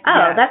I'm like,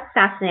 oh, that's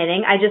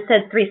fascinating. I just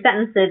said 3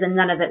 sentences and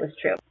none of it was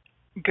true.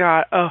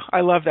 God, I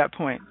love that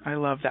point. I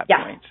love that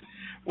point.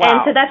 Wow.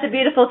 And so that's a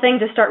beautiful thing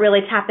to start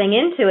really tapping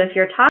into if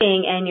you're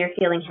talking and you're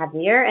feeling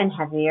heavier and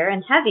heavier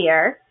and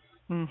heavier.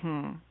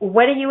 Mm-hmm.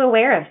 What are you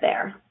aware of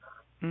there?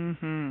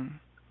 Mm-hmm.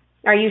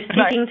 Are you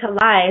speaking to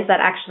lies that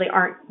actually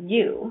aren't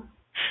you?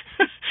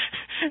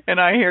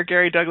 And I hear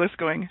Gary Douglas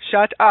going,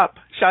 shut up,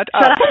 shut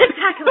up. Shut up,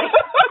 exactly.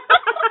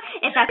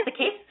 If that's the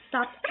case,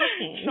 stop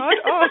talking. Shut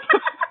up.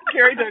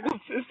 Gary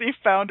Douglas is the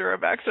founder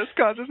of Access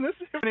Consciousness,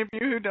 for any of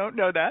you who don't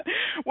know that.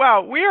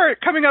 Wow, we are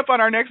coming up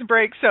on our next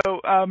break, so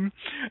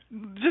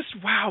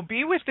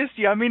be with this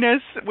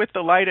yumminess, with the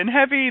light and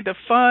heavy, the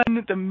fun,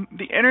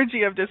 the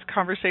energy of this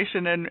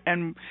conversation,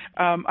 and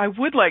I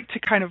would like to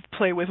kind of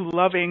play with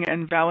loving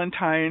and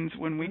Valentine's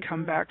when we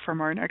come back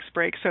from our next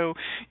break. So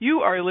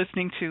you are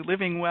listening to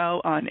Living Well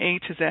on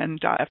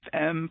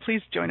A2Zen.fm.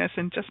 Please join us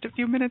in just a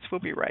few minutes.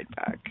 We'll be right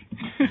back.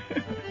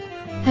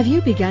 Have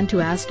you begun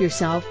to ask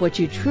yourself what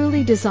you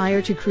truly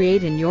desire to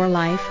create in your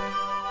life?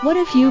 What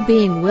if you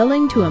being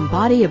willing to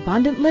embody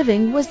abundant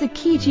living was the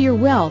key to your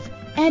wealth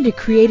and to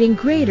creating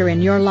greater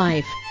in your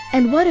life?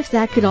 And what if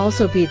that could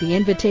also be the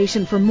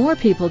invitation for more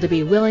people to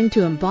be willing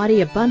to embody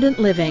abundant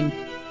living?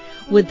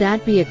 Would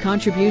that be a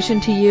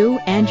contribution to you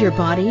and your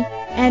body,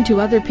 and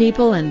to other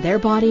people and their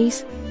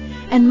bodies?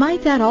 And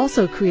might that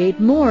also create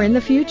more in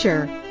the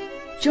future?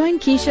 Join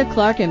Keisha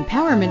Clark,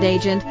 Empowerment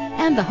Agent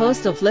and the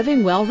host of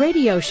Living Well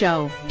radio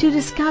show, to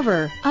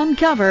discover,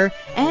 uncover,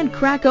 and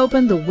crack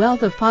open the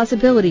wealth of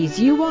possibilities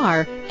you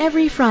are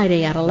every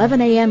Friday at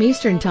 11 a.m.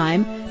 Eastern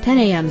Time, 10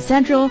 a.m.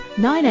 Central,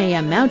 9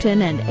 a.m.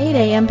 Mountain, and 8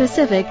 a.m.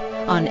 Pacific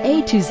on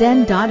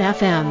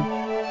A2Zen.fm.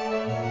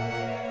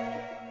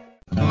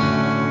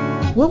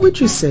 What would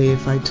you say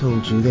if I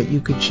told you that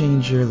you could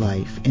change your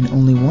life in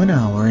only 1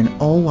 hour and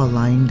all while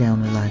lying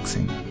down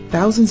relaxing?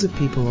 Thousands of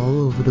people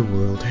all over the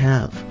world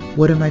have.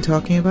 What am I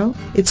talking about?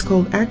 It's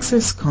called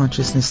Access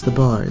Consciousness, the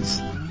bars.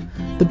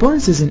 The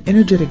bars is an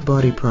energetic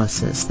body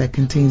process that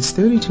contains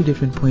 32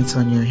 different points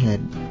on your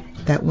head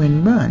that,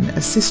 when run,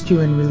 assist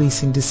you in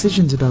releasing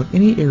decisions about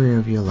any area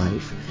of your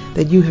life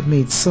that you have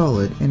made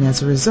solid and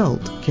as a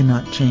result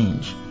cannot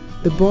change.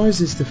 The bars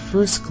is the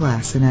first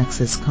class in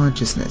Access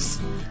Consciousness,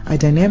 a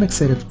dynamic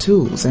set of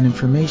tools and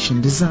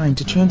information designed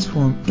to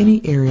transform any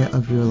area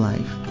of your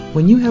life.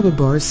 When you have a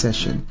bars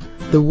session,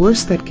 the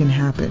worst that can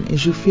happen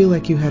is you feel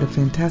like you had a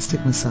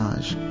fantastic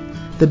massage.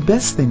 The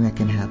best thing that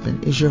can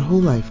happen is your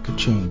whole life could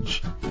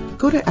change.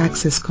 Go to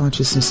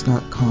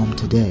accessconsciousness.com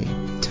today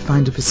to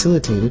find a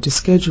facilitator to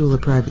schedule a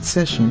private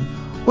session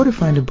or to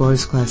find a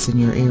bars class in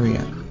your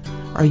area.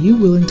 Are you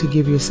willing to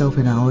give yourself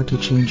an hour to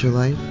change your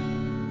life?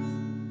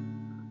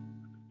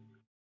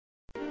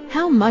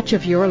 How much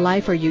of your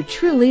life are you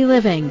truly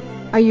living?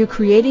 Are you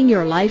creating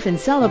your life in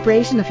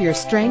celebration of your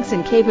strengths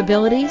and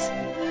capabilities?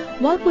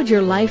 What would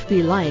your life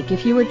be like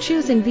if you were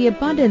choosing the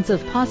abundance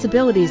of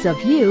possibilities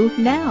of you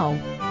now?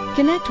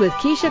 Connect with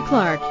Keisha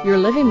Clark, your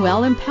Living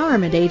Well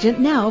Empowerment Agent,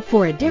 now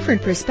for a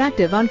different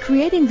perspective on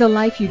creating the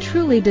life you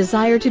truly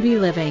desire to be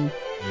living.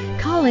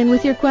 Call in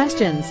with your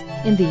questions.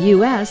 In the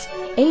U.S.,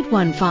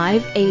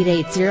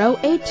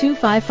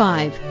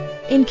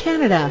 815-880-8255. In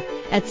Canada,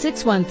 at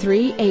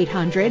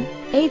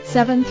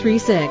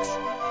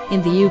 613-800-8736.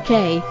 In the UK,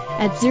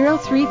 at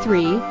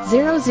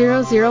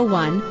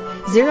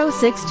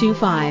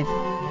 033-0001-0625.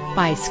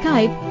 By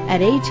Skype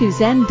at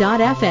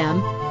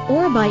A2Zen.fm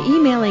or by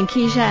emailing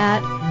Keisha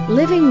at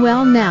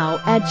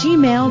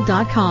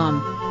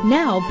livingwellnow@gmail.com.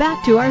 Now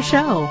back to our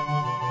show.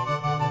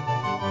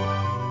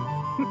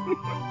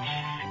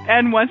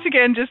 And once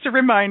again, just a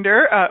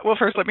reminder,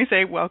 first let me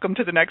say welcome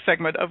to the next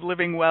segment of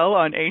Living Well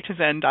on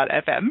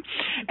A2Zen.fm.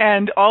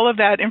 And all of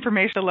that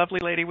information, the lovely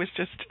lady was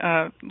just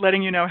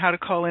letting you know how to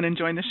call in and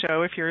join the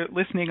show. If you're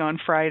listening on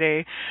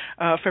Friday,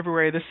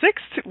 February the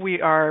 6th, we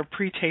are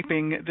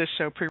pre-taping this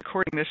show,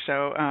 pre-recording this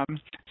show.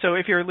 So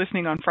if you're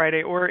listening on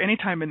Friday or any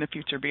time in the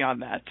future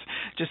beyond that,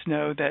 just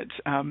know that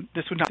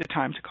this would not be the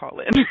time to call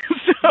in.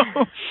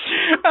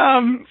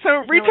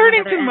 So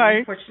returning to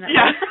my...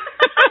 Yeah.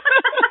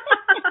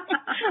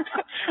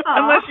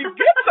 Unless you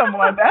get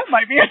someone, that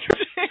might be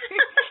interesting.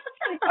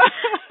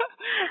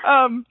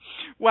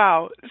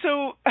 Wow.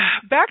 So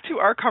back to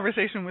our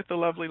conversation with the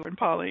lovely Lauren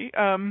Polly.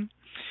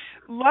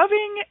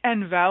 Loving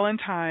and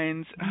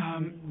Valentine's,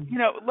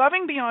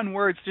 loving beyond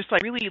words just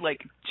really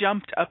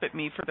jumped up at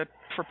me for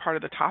part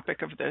of the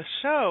topic of this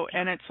show.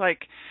 And it's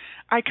like,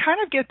 I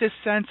kind of get this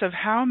sense of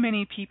how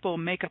many people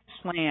make a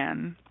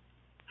plan,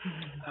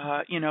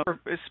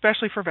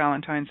 especially for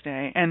Valentine's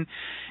Day, and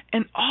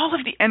all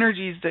of the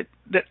energies that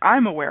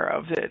I'm aware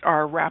of that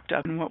are wrapped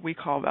up in what we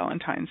call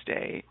Valentine's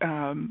Day,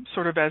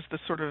 sort of as the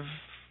sort of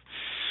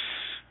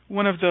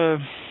one of the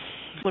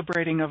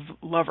celebrating of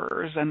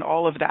lovers and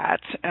all of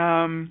that.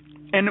 And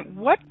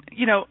what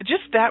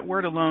just that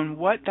word alone,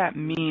 what that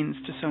means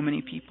to so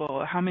many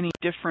people, how many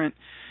different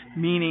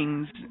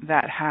meanings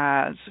that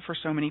has for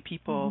so many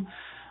people.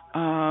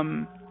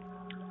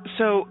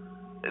 So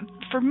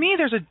for me,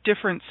 there's a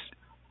difference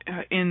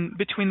in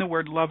between the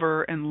word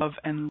lover and love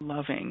and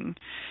loving.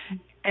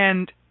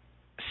 And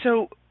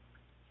so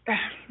I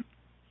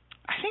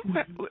think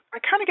I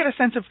kind of get a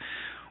sense of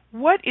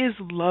what is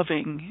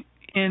loving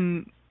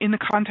in the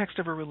context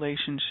of a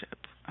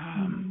relationship.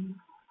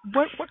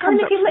 What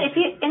comes up?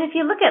 If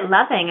you look at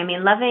loving, I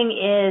mean, loving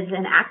is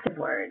an active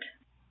word.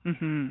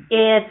 Mm-hmm.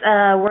 It's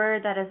a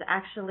word that is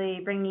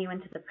actually bringing you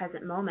into the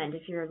present moment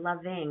if you're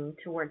loving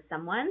towards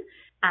someone,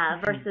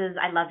 versus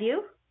I love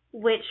you,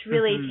 which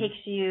really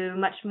takes you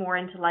much more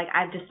into like,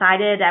 I've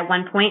decided at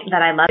one point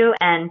that I love you,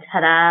 and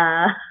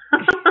ta-da,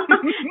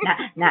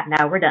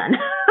 now we're done.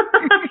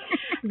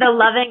 The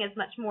loving is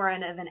much more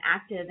of an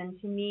active, and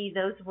to me,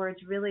 those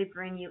words really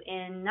bring you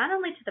in not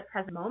only to the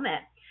present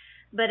moment,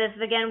 but if,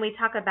 again, we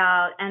talk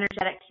about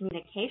energetic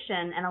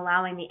communication and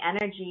allowing the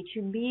energy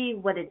to be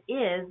what it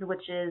is,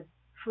 which is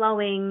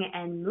flowing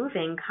and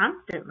moving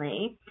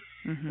constantly,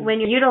 when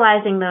you're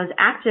utilizing those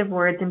active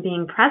words and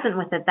being present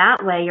with it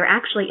that way, you're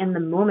actually in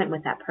the moment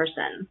with that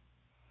person.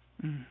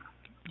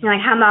 Like,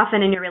 how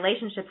often in your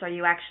relationships are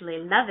you actually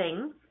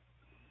loving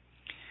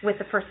with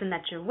the person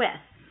that you're with?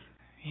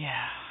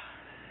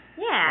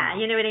 Yeah,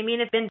 you know what I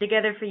mean? I've been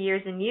together for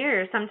years and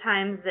years.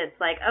 Sometimes it's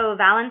like, oh,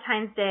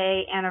 Valentine's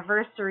Day,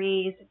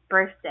 anniversaries,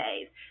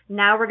 birthdays.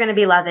 Now we're going to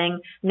be loving.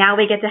 Now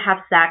we get to have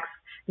sex.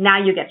 Now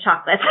you get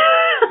chocolate.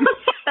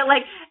 But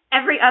like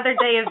every other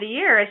day of the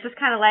year, it's just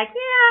kind of like,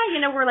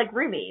 yeah, we're like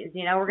roomies.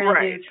 We're going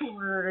to do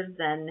tours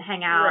and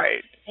hang out.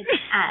 Right.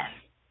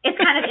 It's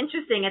kind of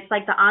interesting. It's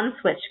like the on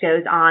switch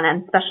goes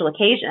on special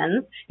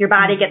occasions. Your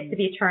body gets to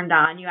be turned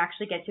on. You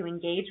actually get to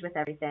engage with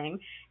everything.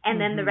 And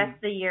then the rest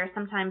of the year,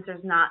 sometimes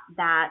there's not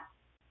that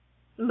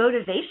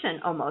motivation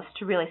almost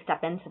to really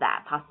step into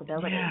that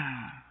possibility.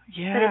 Yeah.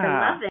 But if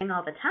you're loving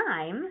all the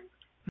time,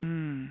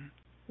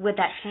 would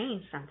that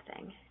change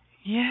something?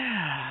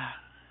 Yeah.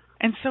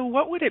 And so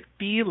what would it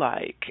be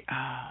like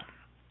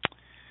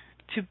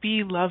to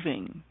be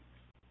loving,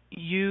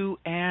 you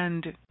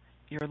and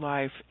your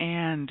life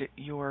and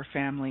your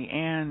family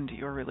and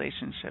your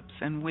relationships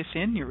and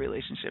within your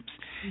relationships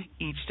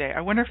each day?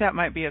 I wonder if that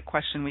might be a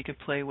question we could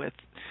play with,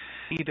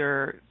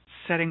 either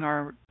setting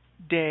our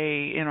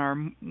day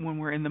when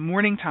we're in the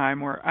morning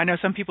time, or I know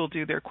some people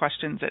do their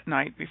questions at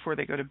night before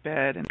they go to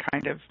bed and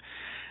kind of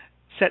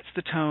sets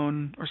the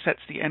tone or sets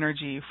the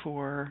energy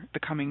for the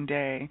coming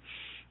day.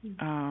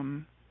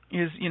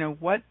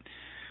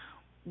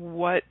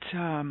 What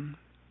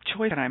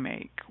choice can I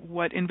make?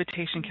 What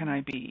invitation can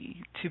I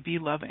be to be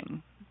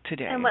loving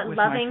today? And what with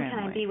loving my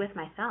family? can I be with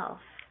myself?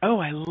 Oh,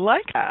 I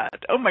like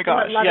that. Oh my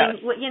gosh,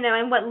 yes.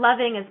 And what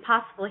loving is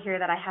possible here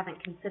that I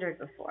haven't considered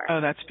before. Oh,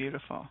 that's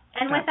beautiful.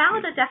 And that's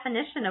without beautiful. a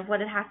definition of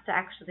what it has to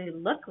actually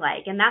look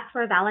like. And that's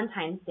where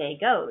Valentine's Day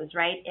goes,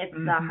 right? It's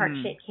the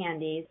heart-shaped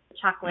candies, the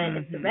chocolate,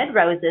 it's the red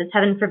roses.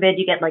 Heaven forbid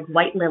you get like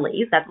white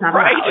lilies. That's not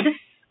allowed.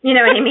 You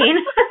know what I mean?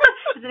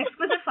 It's an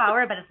exquisite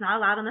flower, but it's not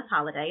allowed on this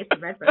holiday. It's the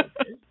red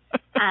roses.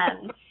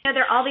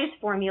 There are all these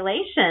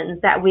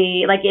formulations that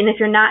we like, and if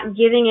you're not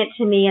giving it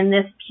to me in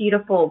this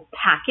beautiful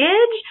package,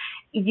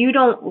 you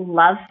don't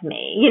love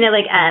me.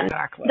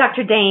 Exactly.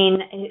 Dr.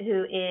 Dane,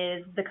 who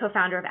is the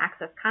co-founder of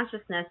Access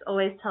Consciousness,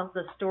 always tells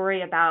the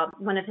story about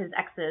one of his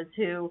exes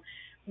who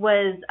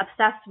was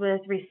obsessed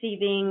with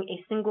receiving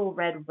a single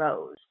red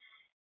rose.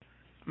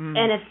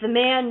 And if the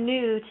man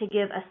knew to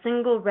give a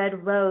single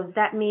red rose,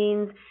 that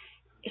means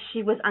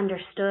she was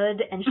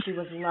understood and she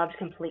was loved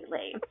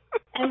completely.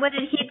 And what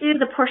did he do?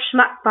 The poor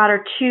schmuck bought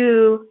her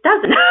 2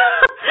 dozen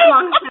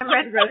long-time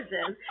red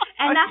roses.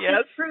 And that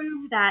just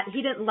proved that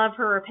he didn't love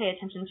her or pay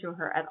attention to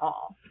her at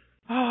all.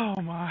 Oh,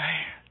 my.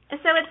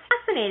 And so it's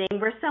fascinating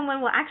where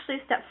someone will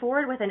actually step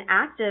forward with an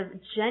act of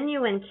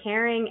genuine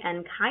caring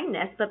and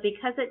kindness, but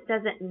because it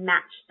doesn't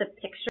match the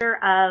picture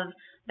of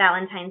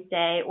Valentine's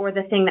Day or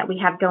the thing that we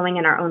have going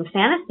in our own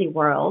fantasy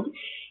world,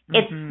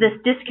 it's this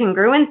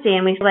discongruency,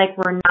 and we feel like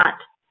we're not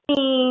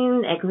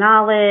seen,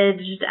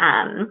 acknowledged,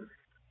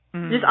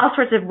 just all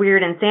sorts of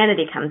weird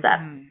insanity comes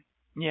up.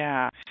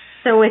 Yeah.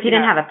 So if you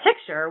didn't have a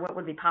picture, what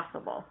would be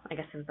possible, I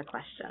guess is the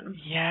question.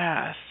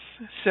 Yes.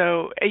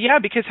 So,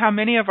 because how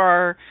many of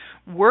our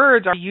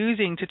words are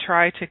using to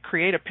try to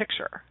create a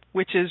picture,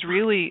 which is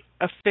really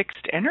a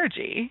fixed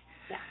energy,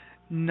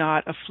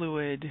 not a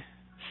fluid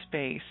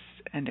space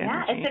and energy.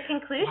 Yeah, it's a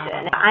conclusion.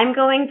 Wow. I'm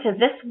going to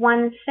this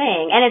one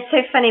thing. And it's so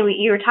funny,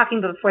 you were talking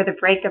before the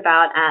break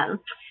about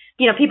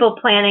people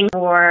planning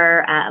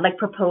for like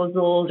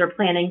proposals or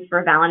planning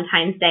for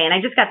Valentine's Day. And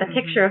I just got the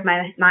picture of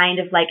my mind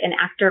of like an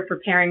actor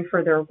preparing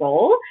for their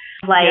role.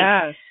 Like,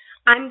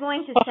 I'm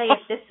going to say it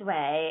this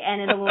way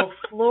and it will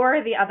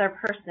floor the other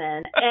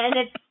person. And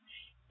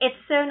it's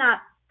so not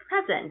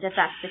present if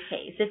that's the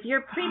case. If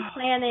you're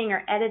pre-planning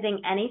or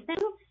editing anything,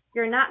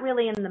 you're not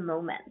really in the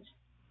moment.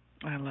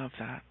 I love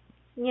that.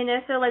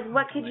 So like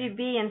what could you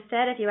be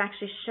instead if you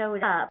actually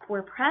showed up,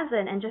 were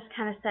present, and just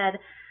kind of said,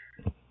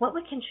 what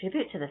would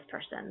contribute to this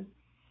person?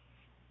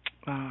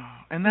 Oh,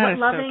 and that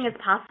what loving is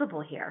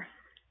possible here?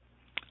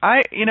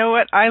 You know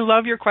what? I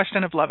love your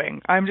question of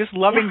loving. I'm just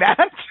loving that.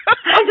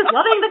 I'm just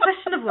loving the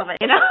question of loving,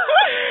 That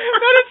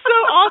is so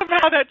awesome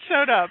how that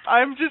showed up.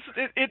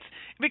 It's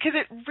because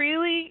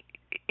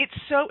it's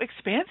so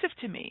expansive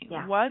to me.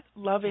 Yeah. What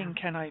loving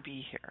can I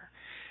be here?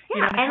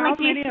 Yeah, and how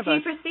do you many of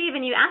us perceive,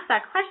 and you ask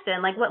that question,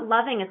 what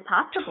loving is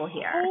possible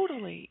here?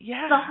 Totally,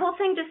 yeah. The whole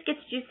thing just gets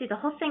juicy. The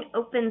whole thing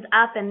opens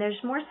up, and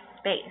there's more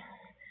space.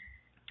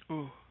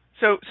 Ooh.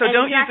 So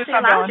don't use this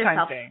on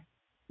Valentine's Day.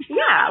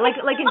 Yeah,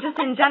 just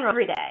in general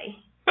every day.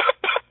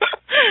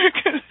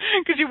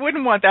 Because you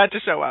wouldn't want that to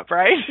show up,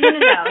 right? No.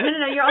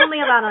 You're only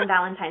allowed on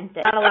Valentine's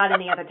Day. Not allowed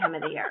any other time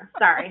of the year.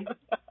 Sorry.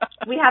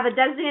 We have a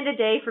designated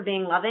day for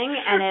being loving,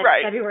 and it's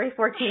February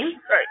 14th.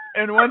 Right.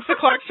 And once the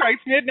clock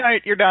strikes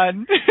midnight, you're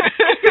done.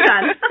 You're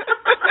done.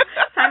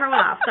 Timer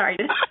went off. Sorry.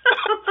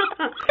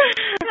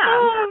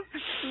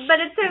 But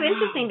it's so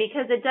interesting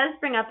because it does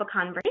bring up a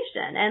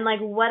conversation. And,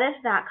 what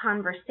if that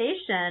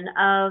conversation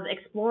of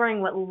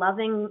exploring what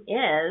loving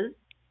is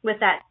with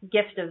that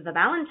gift of the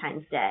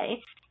Valentine's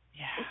Day,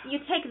 you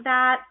take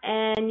that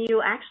and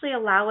you actually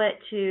allow it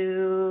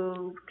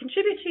to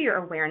contribute to your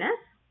awareness,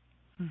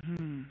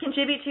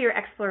 contribute to your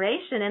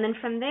exploration, and then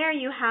from there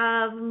you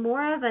have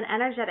more of an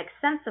energetic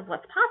sense of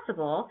what's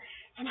possible,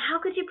 and how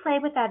could you play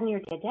with that in your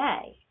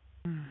day-to-day?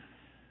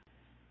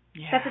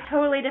 Yeah. That's a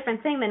totally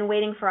different thing than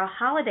waiting for a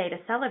holiday to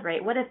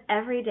celebrate. What if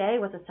every day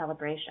was a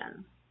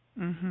celebration?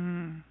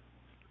 And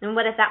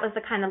what if that was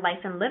the kind of life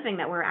and living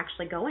that we're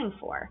actually going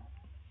for?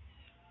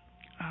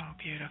 Oh,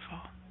 beautiful.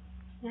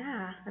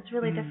 Yeah, that's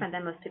really different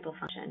than most people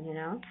function,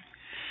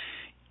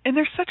 And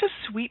there's such a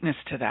sweetness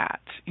to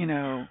that,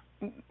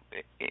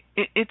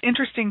 It's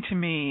interesting to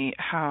me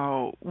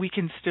how we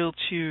can still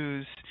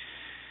choose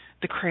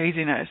the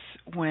craziness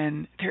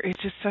when there is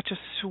just such a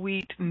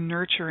sweet,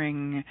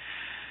 nurturing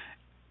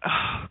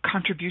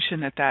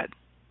contribution that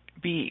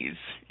bees,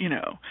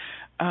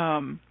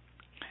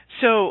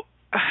 So,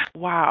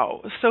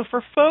 wow. So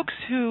for folks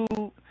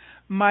who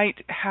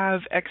might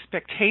have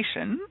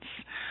expectations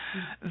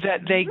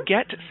that they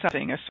get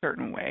something a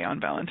certain way on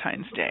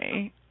Valentine's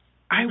Day,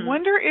 I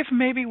wonder if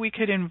maybe we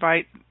could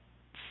invite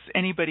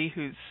anybody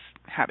who's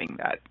having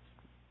that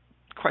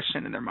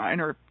question in their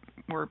mind or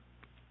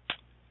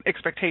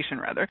expectation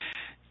rather,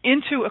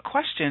 into a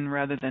question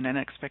rather than an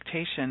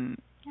expectation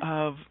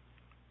of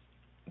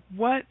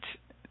what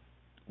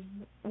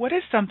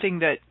is something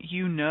that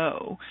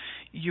your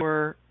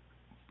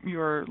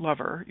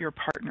lover, your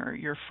partner,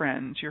 your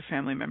friends, your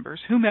family members,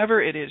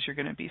 whomever it is you're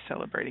going to be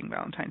celebrating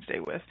Valentine's Day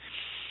with,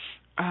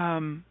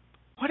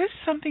 what is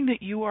something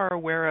that you are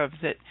aware of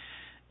that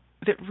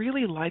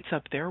really lights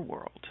up their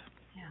world?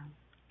 Yeah.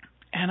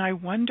 And I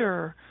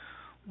wonder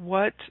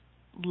what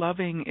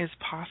loving is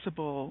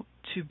possible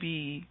to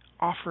be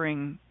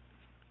offering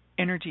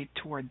energy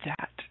toward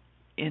that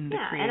in the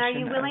creation. And are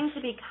you willing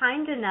to be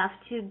kind enough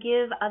to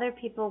give other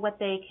people what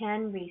they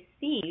can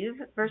receive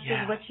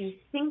versus what you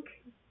think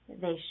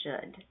they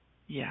should?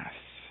 Yes.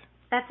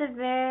 That's a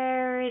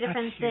very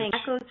different thing.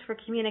 That goes for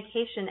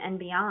communication and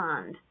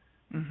beyond.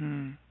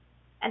 And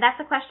that's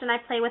a question I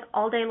play with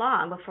all day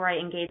long before I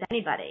engage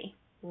anybody.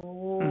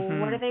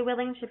 What are they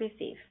willing to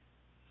receive?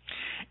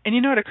 And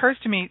it occurs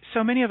to me,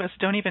 so many of us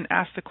don't even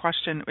ask the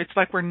question. It's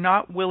like we're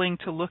not willing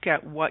to look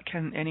at what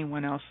can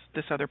anyone else,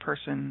 this other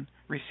person,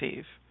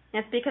 receive.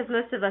 It's because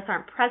most of us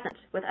aren't present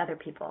with other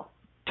people.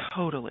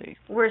 Totally.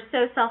 We're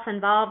so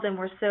self-involved and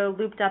we're so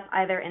looped up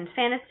either in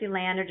fantasy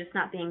land or just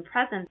not being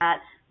present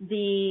that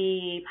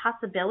the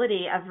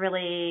possibility of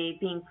really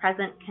being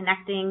present,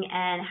 connecting,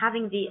 and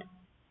having the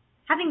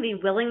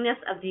willingness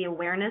of the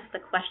awareness the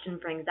question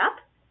brings up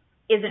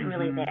isn't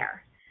really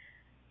there.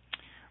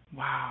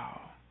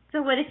 Wow.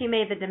 So what if you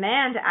made the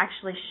demand to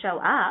actually show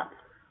up?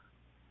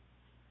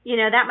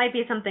 That might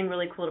be something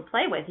really cool to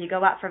play with. You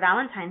go out for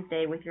Valentine's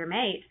Day with your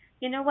mate.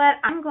 You know what?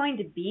 I'm going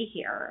to be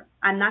here.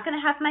 I'm not going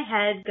to have my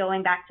head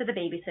going back to the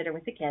babysitter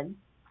with the kids.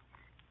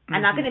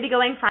 I'm not going to be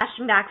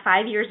flashing back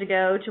 5 years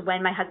ago to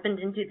when my husband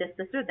didn't do this,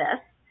 this, or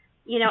this.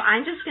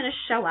 I'm just going to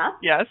show up.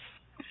 Yes.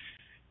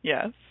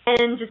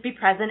 And just be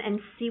present and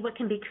see what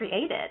can be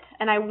created.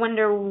 And I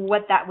wonder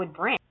what that would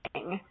bring.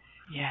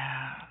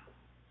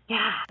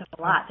 Yeah, that's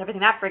a lot. So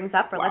everything that brings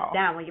up or lets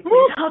down, will you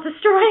please all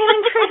destroy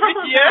and create all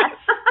of that?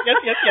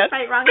 Yes.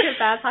 Right, wrong, good,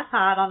 bad, hot,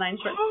 hot, all nine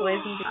shorts,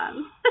 boys, and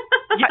beyond.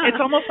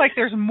 It's almost like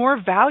there's more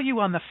value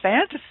on the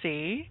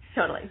fantasy.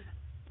 Totally.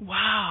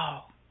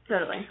 Wow.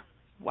 Totally.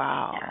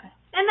 Wow. Yeah.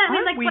 And that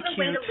means, what a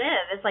way cute? to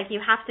live. It's like you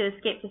have to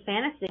escape the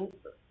fantasy.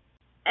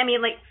 I mean,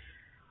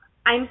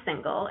 I'm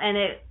single, and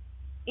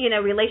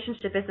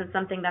relationship isn't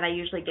something that I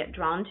usually get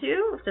drawn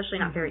to, especially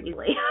not very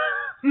easily.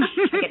 I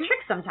get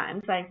tricked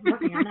sometimes. I'm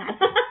working on that.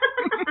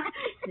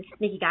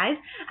 Sneaky guys.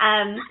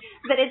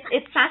 But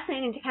it's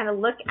fascinating to kind of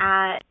look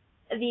at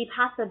the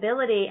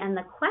possibility and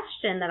the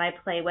question that I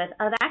play with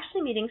of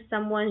actually meeting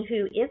someone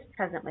who is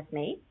present with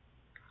me,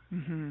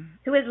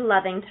 who is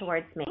loving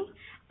towards me,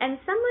 and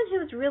someone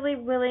who's really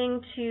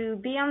willing to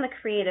be on the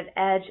creative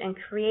edge and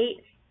create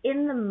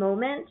in the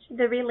moment,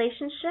 the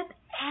relationship,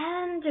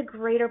 and a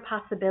greater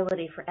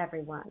possibility for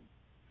everyone.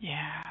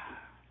 Yeah.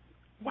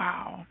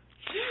 Wow.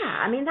 Yeah,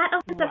 I mean, that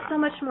opens up so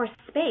much more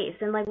space.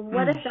 And like,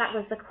 what if that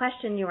was the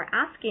question you were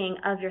asking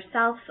of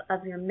yourself,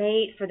 of your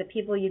mate, for the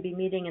people you'd be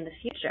meeting in the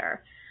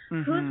future?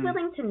 Who's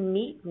willing to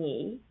meet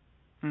me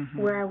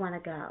where I want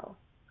to go?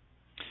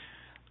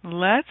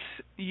 Let's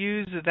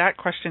use that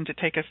question to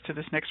take us to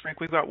this next break.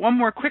 We've got one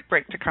more quick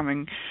break to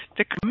come,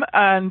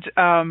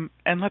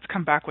 and let's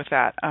come back with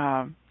that.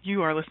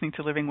 You are listening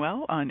to Living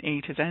Well on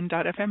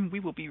A2Zen.fm. We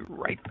will be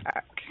right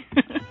back.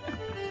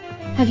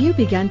 Have you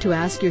begun to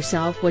ask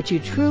yourself what you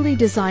truly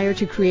desire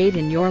to create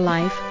in your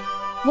life?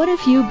 What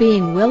if you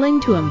being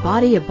willing to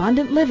embody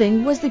abundant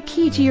living was the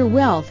key to your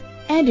wealth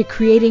and to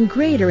creating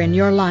greater in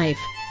your life?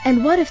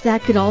 And what if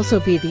that could also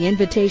be the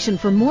invitation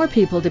for more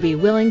people to be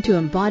willing to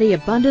embody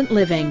abundant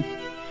living?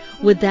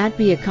 Would that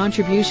be a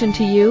contribution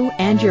to you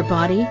and your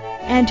body,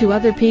 and to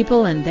other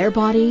people and their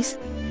bodies?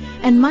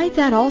 And might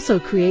that also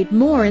create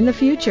more in the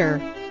future?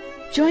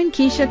 Join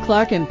Keisha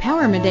Clark,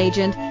 Empowerment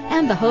Agent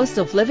and the host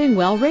of Living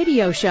Well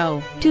radio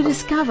show, to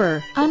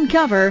discover,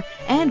 uncover,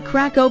 and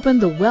crack open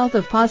the wealth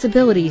of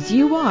possibilities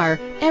you are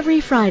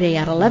every Friday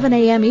at 11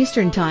 a.m.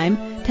 Eastern Time,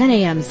 10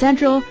 a.m.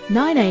 Central,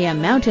 9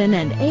 a.m. Mountain,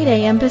 and 8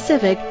 a.m.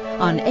 Pacific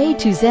on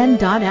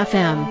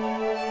A2Zen.fm.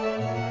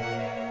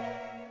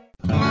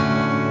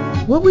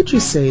 What would you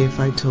say if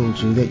I told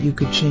you that you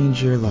could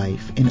change your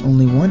life in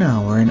only 1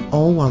 hour and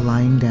all while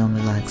lying down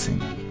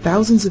relaxing?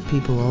 Thousands of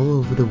people all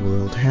over the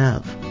world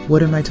have.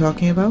 What am I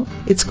talking about?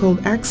 It's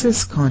called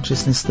Access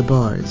Consciousness, the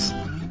bars.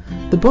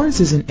 The bars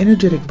is an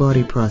energetic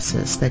body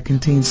process that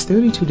contains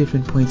 32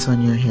 different points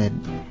on your head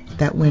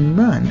that, when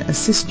run,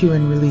 assist you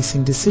in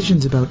releasing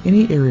decisions about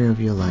any area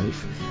of your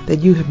life that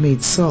you have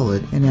made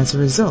solid and as a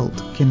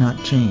result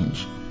cannot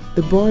change.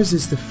 The bars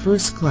is the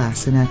first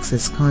class in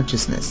Access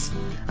Consciousness,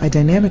 a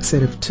dynamic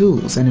set of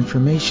tools and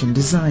information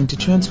designed to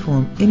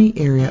transform any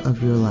area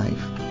of your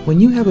life. When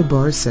you have a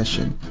bars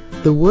session,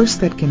 the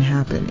worst that can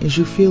happen is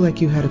you feel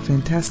like you had a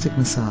fantastic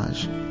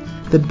massage.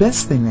 The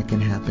best thing that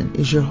can happen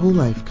is your whole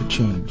life could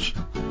change.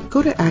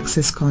 Go to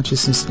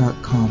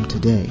accessconsciousness.com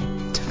today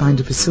to find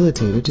a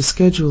facilitator to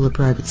schedule a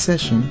private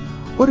session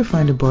or to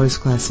find a bars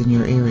class in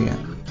your area.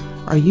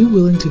 Are you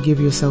willing to give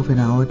yourself an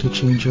hour to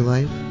change your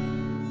life?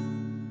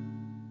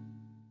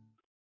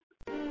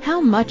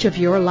 How much of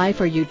your life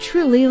are you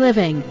truly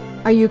living?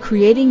 Are you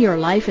creating your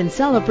life in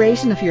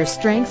celebration of your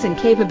strengths and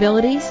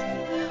capabilities?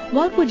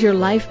 What would your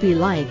life be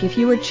like if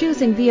you were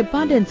choosing the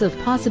abundance of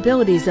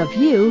possibilities of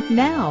you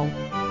now?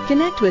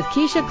 Connect with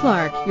Keisha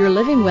Clark, your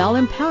Living Well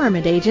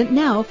Empowerment Agent,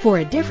 now for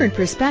a different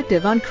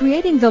perspective on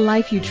creating the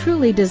life you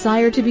truly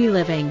desire to be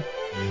living.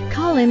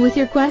 Call in with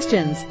your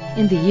questions.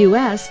 In the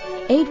U.S.,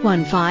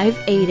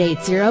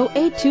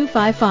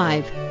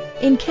 815-880-8255.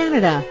 In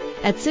Canada,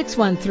 at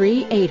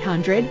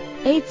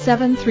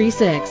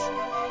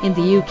 613-800-8736. In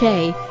the UK,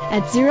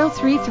 at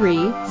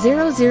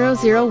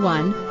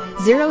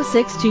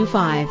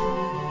 033-0001-0625.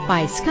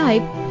 By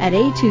Skype at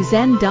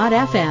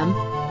A2Zen.fm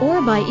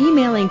or by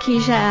emailing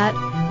Keisha at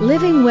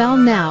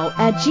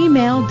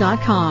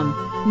livingwellnow@gmail.com.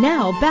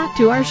 Now back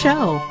to our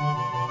show.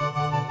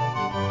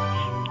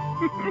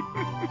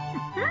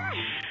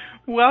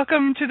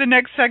 Welcome to the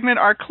next segment,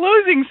 our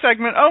closing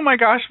segment. Oh my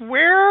gosh,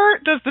 where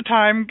does the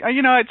time,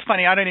 it's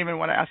funny, I don't even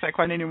want to ask that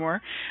question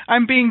anymore.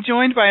 I'm being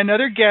joined by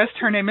another guest.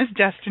 Her name is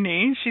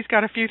Destiny. She's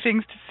got a few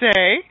things to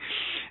say.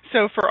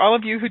 So for all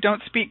of you who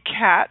don't speak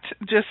cat,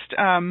 just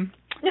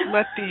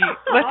let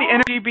the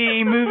energy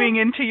be moving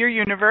into your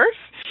universe.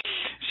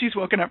 She's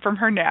woken up from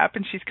her nap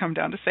and she's come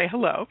down to say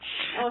hello.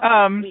 Oh,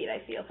 so sweet. I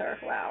feel her.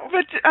 Wow.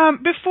 But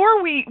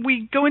before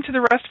we go into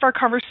the rest of our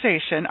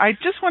conversation, I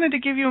just wanted to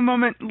give you a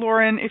moment,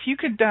 Lauren, if you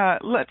could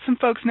let some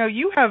folks know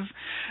you have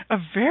a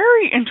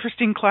very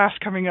interesting class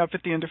coming up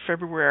at the end of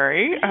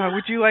February.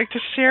 Would you like to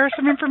share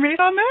some information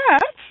on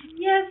that?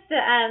 Yes,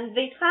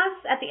 the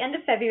class at the end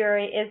of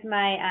February is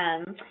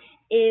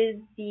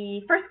is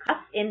the first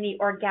class in the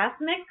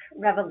Orgasmic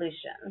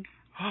Revolution.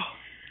 Oh.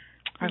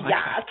 I like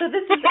that. So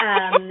this is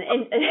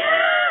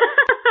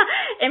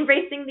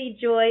embracing the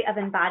joy of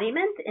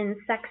embodiment in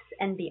sex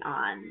and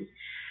beyond.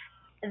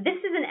 This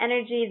is an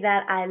energy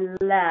that I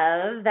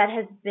love that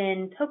has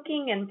been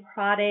poking and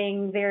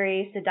prodding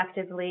very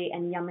seductively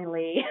and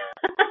yummily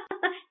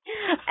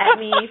at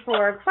me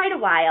for quite a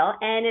while.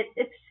 And it's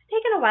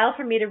taken a while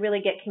for me to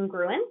really get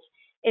congruent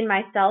in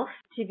myself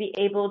to be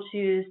able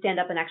to stand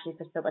up and actually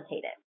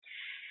facilitate it.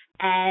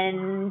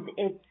 And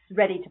it's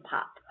ready to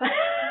pop.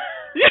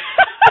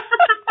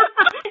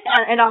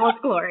 In all its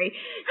glory.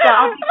 So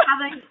I'll be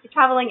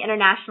traveling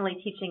internationally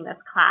teaching this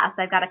class.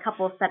 I've got a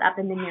couple set up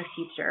in the near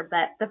future,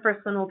 but the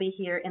first one will be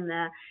here in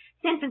the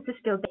San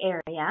Francisco Bay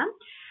Area,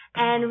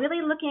 and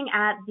really looking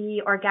at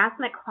the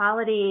orgasmic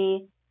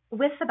quality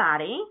with the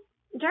body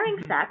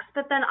during sex,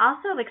 but then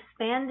also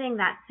expanding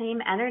that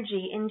same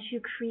energy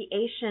into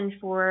creation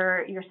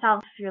for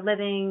yourself, your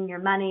living, your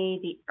money,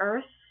 the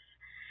earth.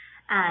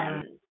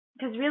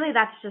 Because really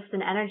that's just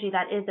an energy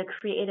that is a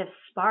creative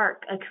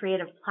spark, a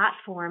creative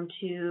platform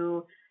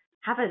to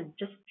have a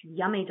just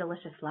yummy,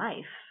 delicious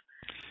life.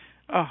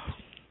 Oh,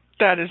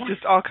 that is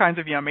just all kinds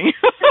of yummy.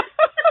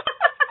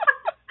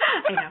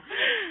 I know.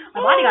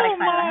 My body got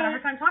excited. I had a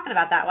hard time talking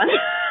about that one.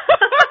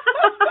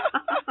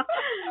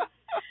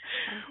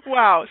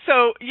 Wow.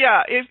 So,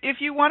 yeah, if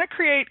you want to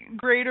create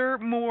greater,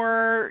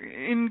 more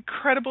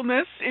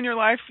incredibleness in your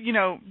life,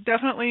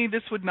 definitely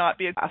this would not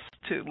be a task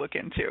to look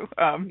into.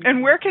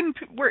 And where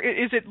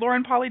is it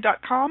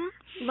laurenpolly.com?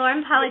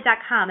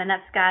 laurenpolly.com, and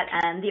that's got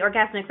the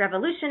Orgasmic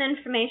Revolution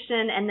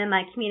information and then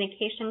my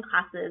communication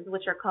classes,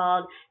 which are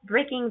called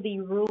Breaking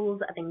the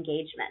Rules of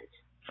Engagement.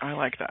 I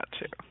like that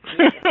too.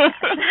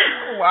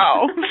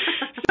 Wow.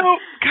 So,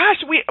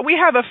 gosh, we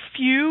have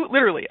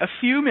literally a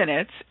few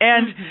minutes,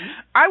 and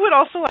I would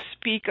also like to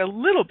speak a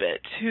little bit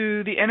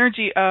to the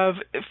energy of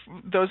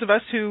those of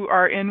us who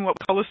are in what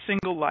we call a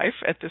single life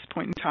at this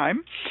point in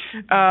time.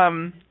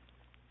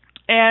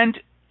 And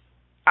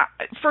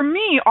for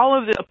me, all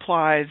of this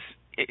applies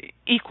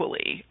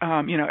equally.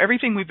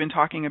 Everything we've been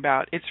talking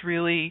about, it's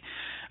really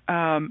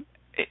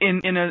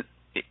in a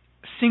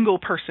single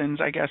person's,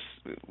 I guess,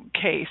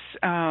 case,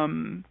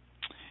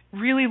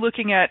 really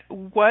looking at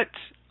what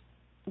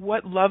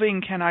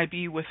loving can I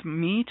be with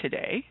me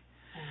today?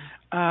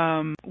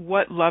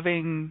 What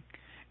loving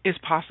is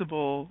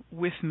possible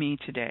with me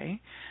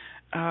today?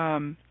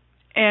 And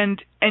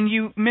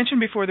you mentioned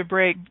before the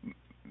break,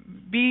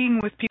 being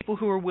with people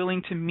who are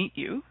willing to meet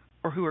you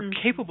or who are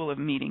capable of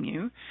meeting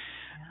you.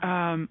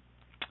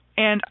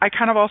 And I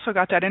kind of also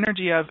got that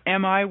energy of,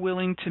 am I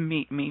willing to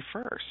meet me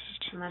first?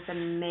 And that's an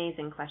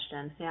amazing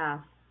question, yeah.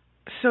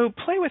 So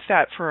play with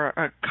that for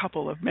a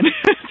couple of minutes.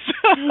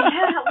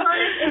 Yeah, well,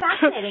 it's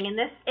fascinating. And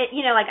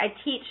I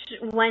teach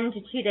 1 to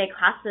 2 day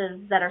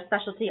classes that are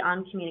specialty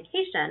on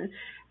communication.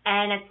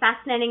 And it's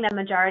fascinating that the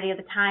majority of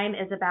the time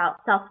is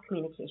about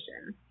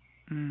self-communication.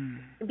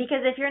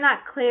 Because if you're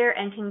not clear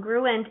and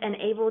congruent and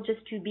able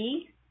just to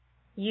be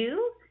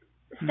you,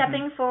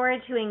 stepping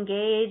forward to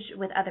engage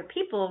with other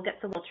people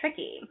gets a little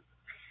tricky.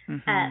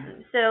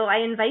 So I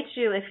invite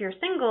you, if you're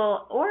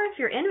single or if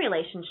you're in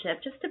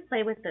relationship, just to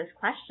play with those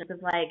questions of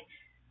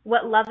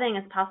what loving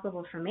is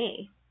possible for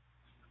me?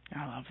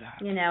 I love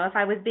that. If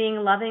I was being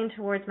loving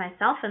towards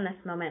myself in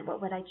this moment,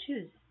 what would I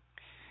choose?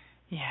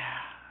 Yeah.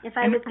 If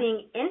I was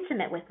being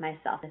intimate with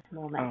myself this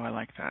moment. Oh, I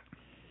like that.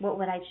 What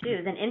would I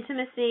choose? And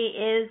intimacy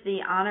is the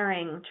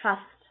honoring,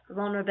 trust,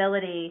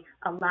 vulnerability,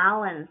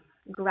 allowance,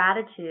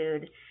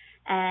 gratitude,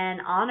 and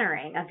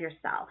honoring of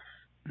yourself.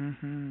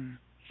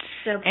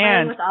 So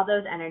playing with all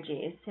those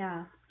energies,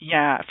 yeah.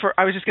 Yeah,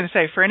 I was just going to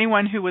say, for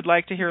anyone who would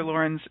like to hear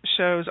Lauren's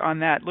shows on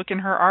that, look in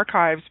her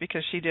archives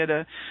because she did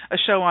a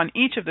show on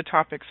each of the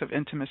topics of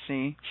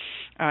intimacy,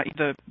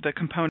 the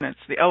components,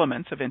 the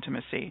elements of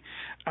intimacy,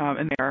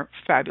 and they are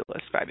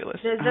fabulous.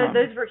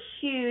 Those were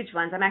huge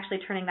ones. I'm actually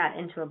turning that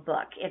into a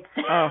book. It's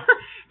awesome.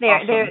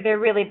 They're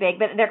really big,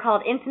 but they're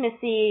called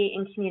Intimacy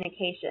and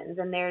Communications,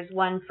 and there's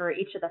one for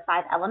each of the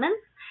 5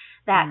 elements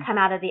that come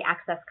out of the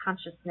Access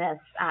Consciousness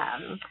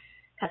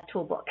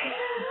toolbook.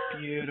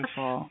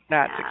 Beautiful.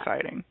 That's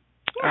exciting.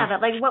 Yeah,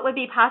 but what would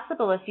be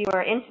possible if you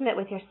were intimate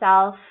with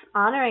yourself,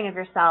 honoring of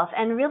yourself,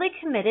 and really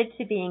committed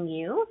to being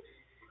you?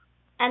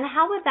 And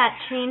how would that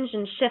change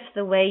and shift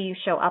the way you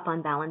show up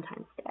on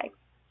Valentine's Day?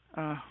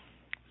 I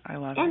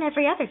love it. And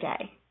every other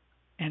day.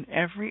 And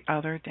every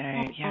other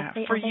day,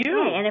 for you.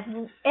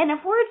 Day. And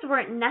if words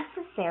weren't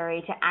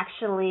necessary to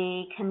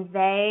actually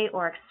convey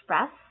or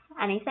express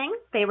anything,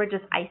 they were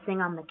just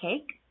icing on the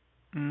cake.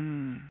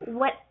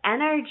 What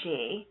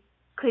energy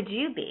could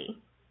you be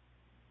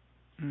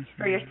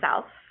for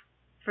yourself,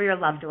 for your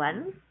loved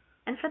ones,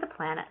 and for the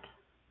planet?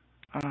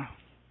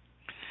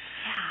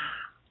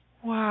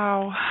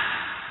 Wow.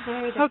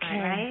 Very different,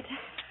 right?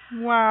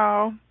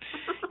 Wow.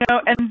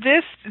 And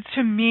this,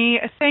 to me,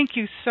 thank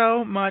you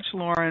so much,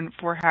 Lauren,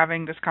 for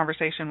having this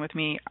conversation with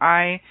me.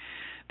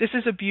 This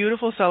is a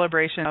beautiful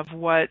celebration of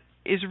what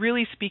is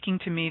really speaking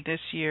to me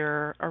this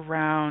year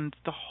around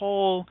the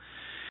whole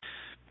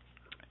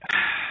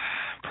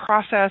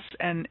process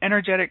and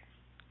energetic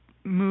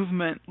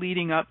movement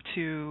leading up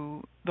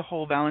to the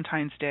whole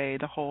Valentine's Day,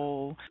 the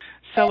whole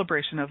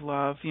celebration of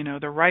love,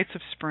 the rites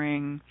of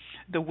spring,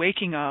 the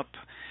waking up,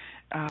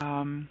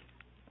 the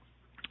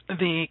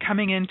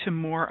coming into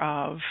more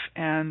of,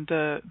 and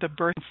the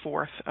birth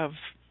forth of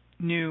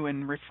new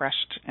and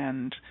refreshed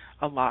and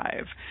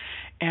alive.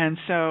 And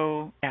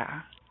so,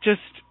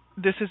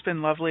 this has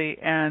been lovely.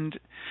 And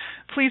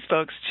please,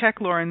 folks,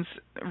 check Lauren's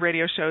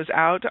radio shows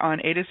out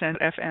on A to Zen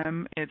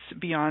FM. It's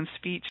Beyond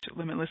Speech,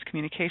 Limitless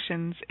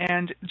Communications.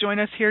 And join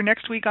us here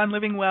next week on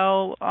Living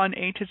Well on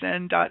A to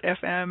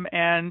Zen.fm.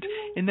 And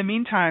in the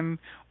meantime,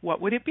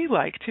 what would it be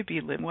like to be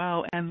living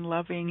well and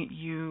loving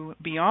you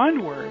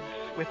beyond words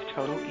with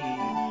total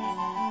ease?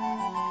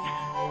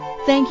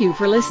 Thank you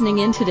for listening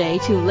in today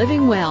to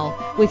Living Well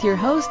with your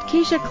host,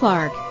 Keisha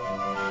Clark.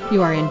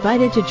 You are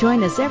invited to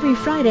join us every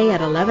Friday at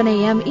 11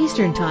 a.m.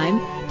 Eastern Time,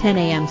 10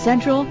 a.m.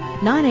 Central,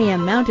 9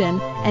 a.m. Mountain,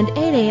 and 8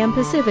 a.m.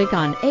 Pacific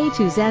on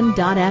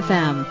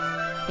A2Zen.fm.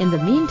 In the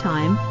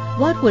meantime,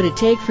 what would it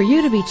take for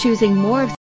you to be choosing more of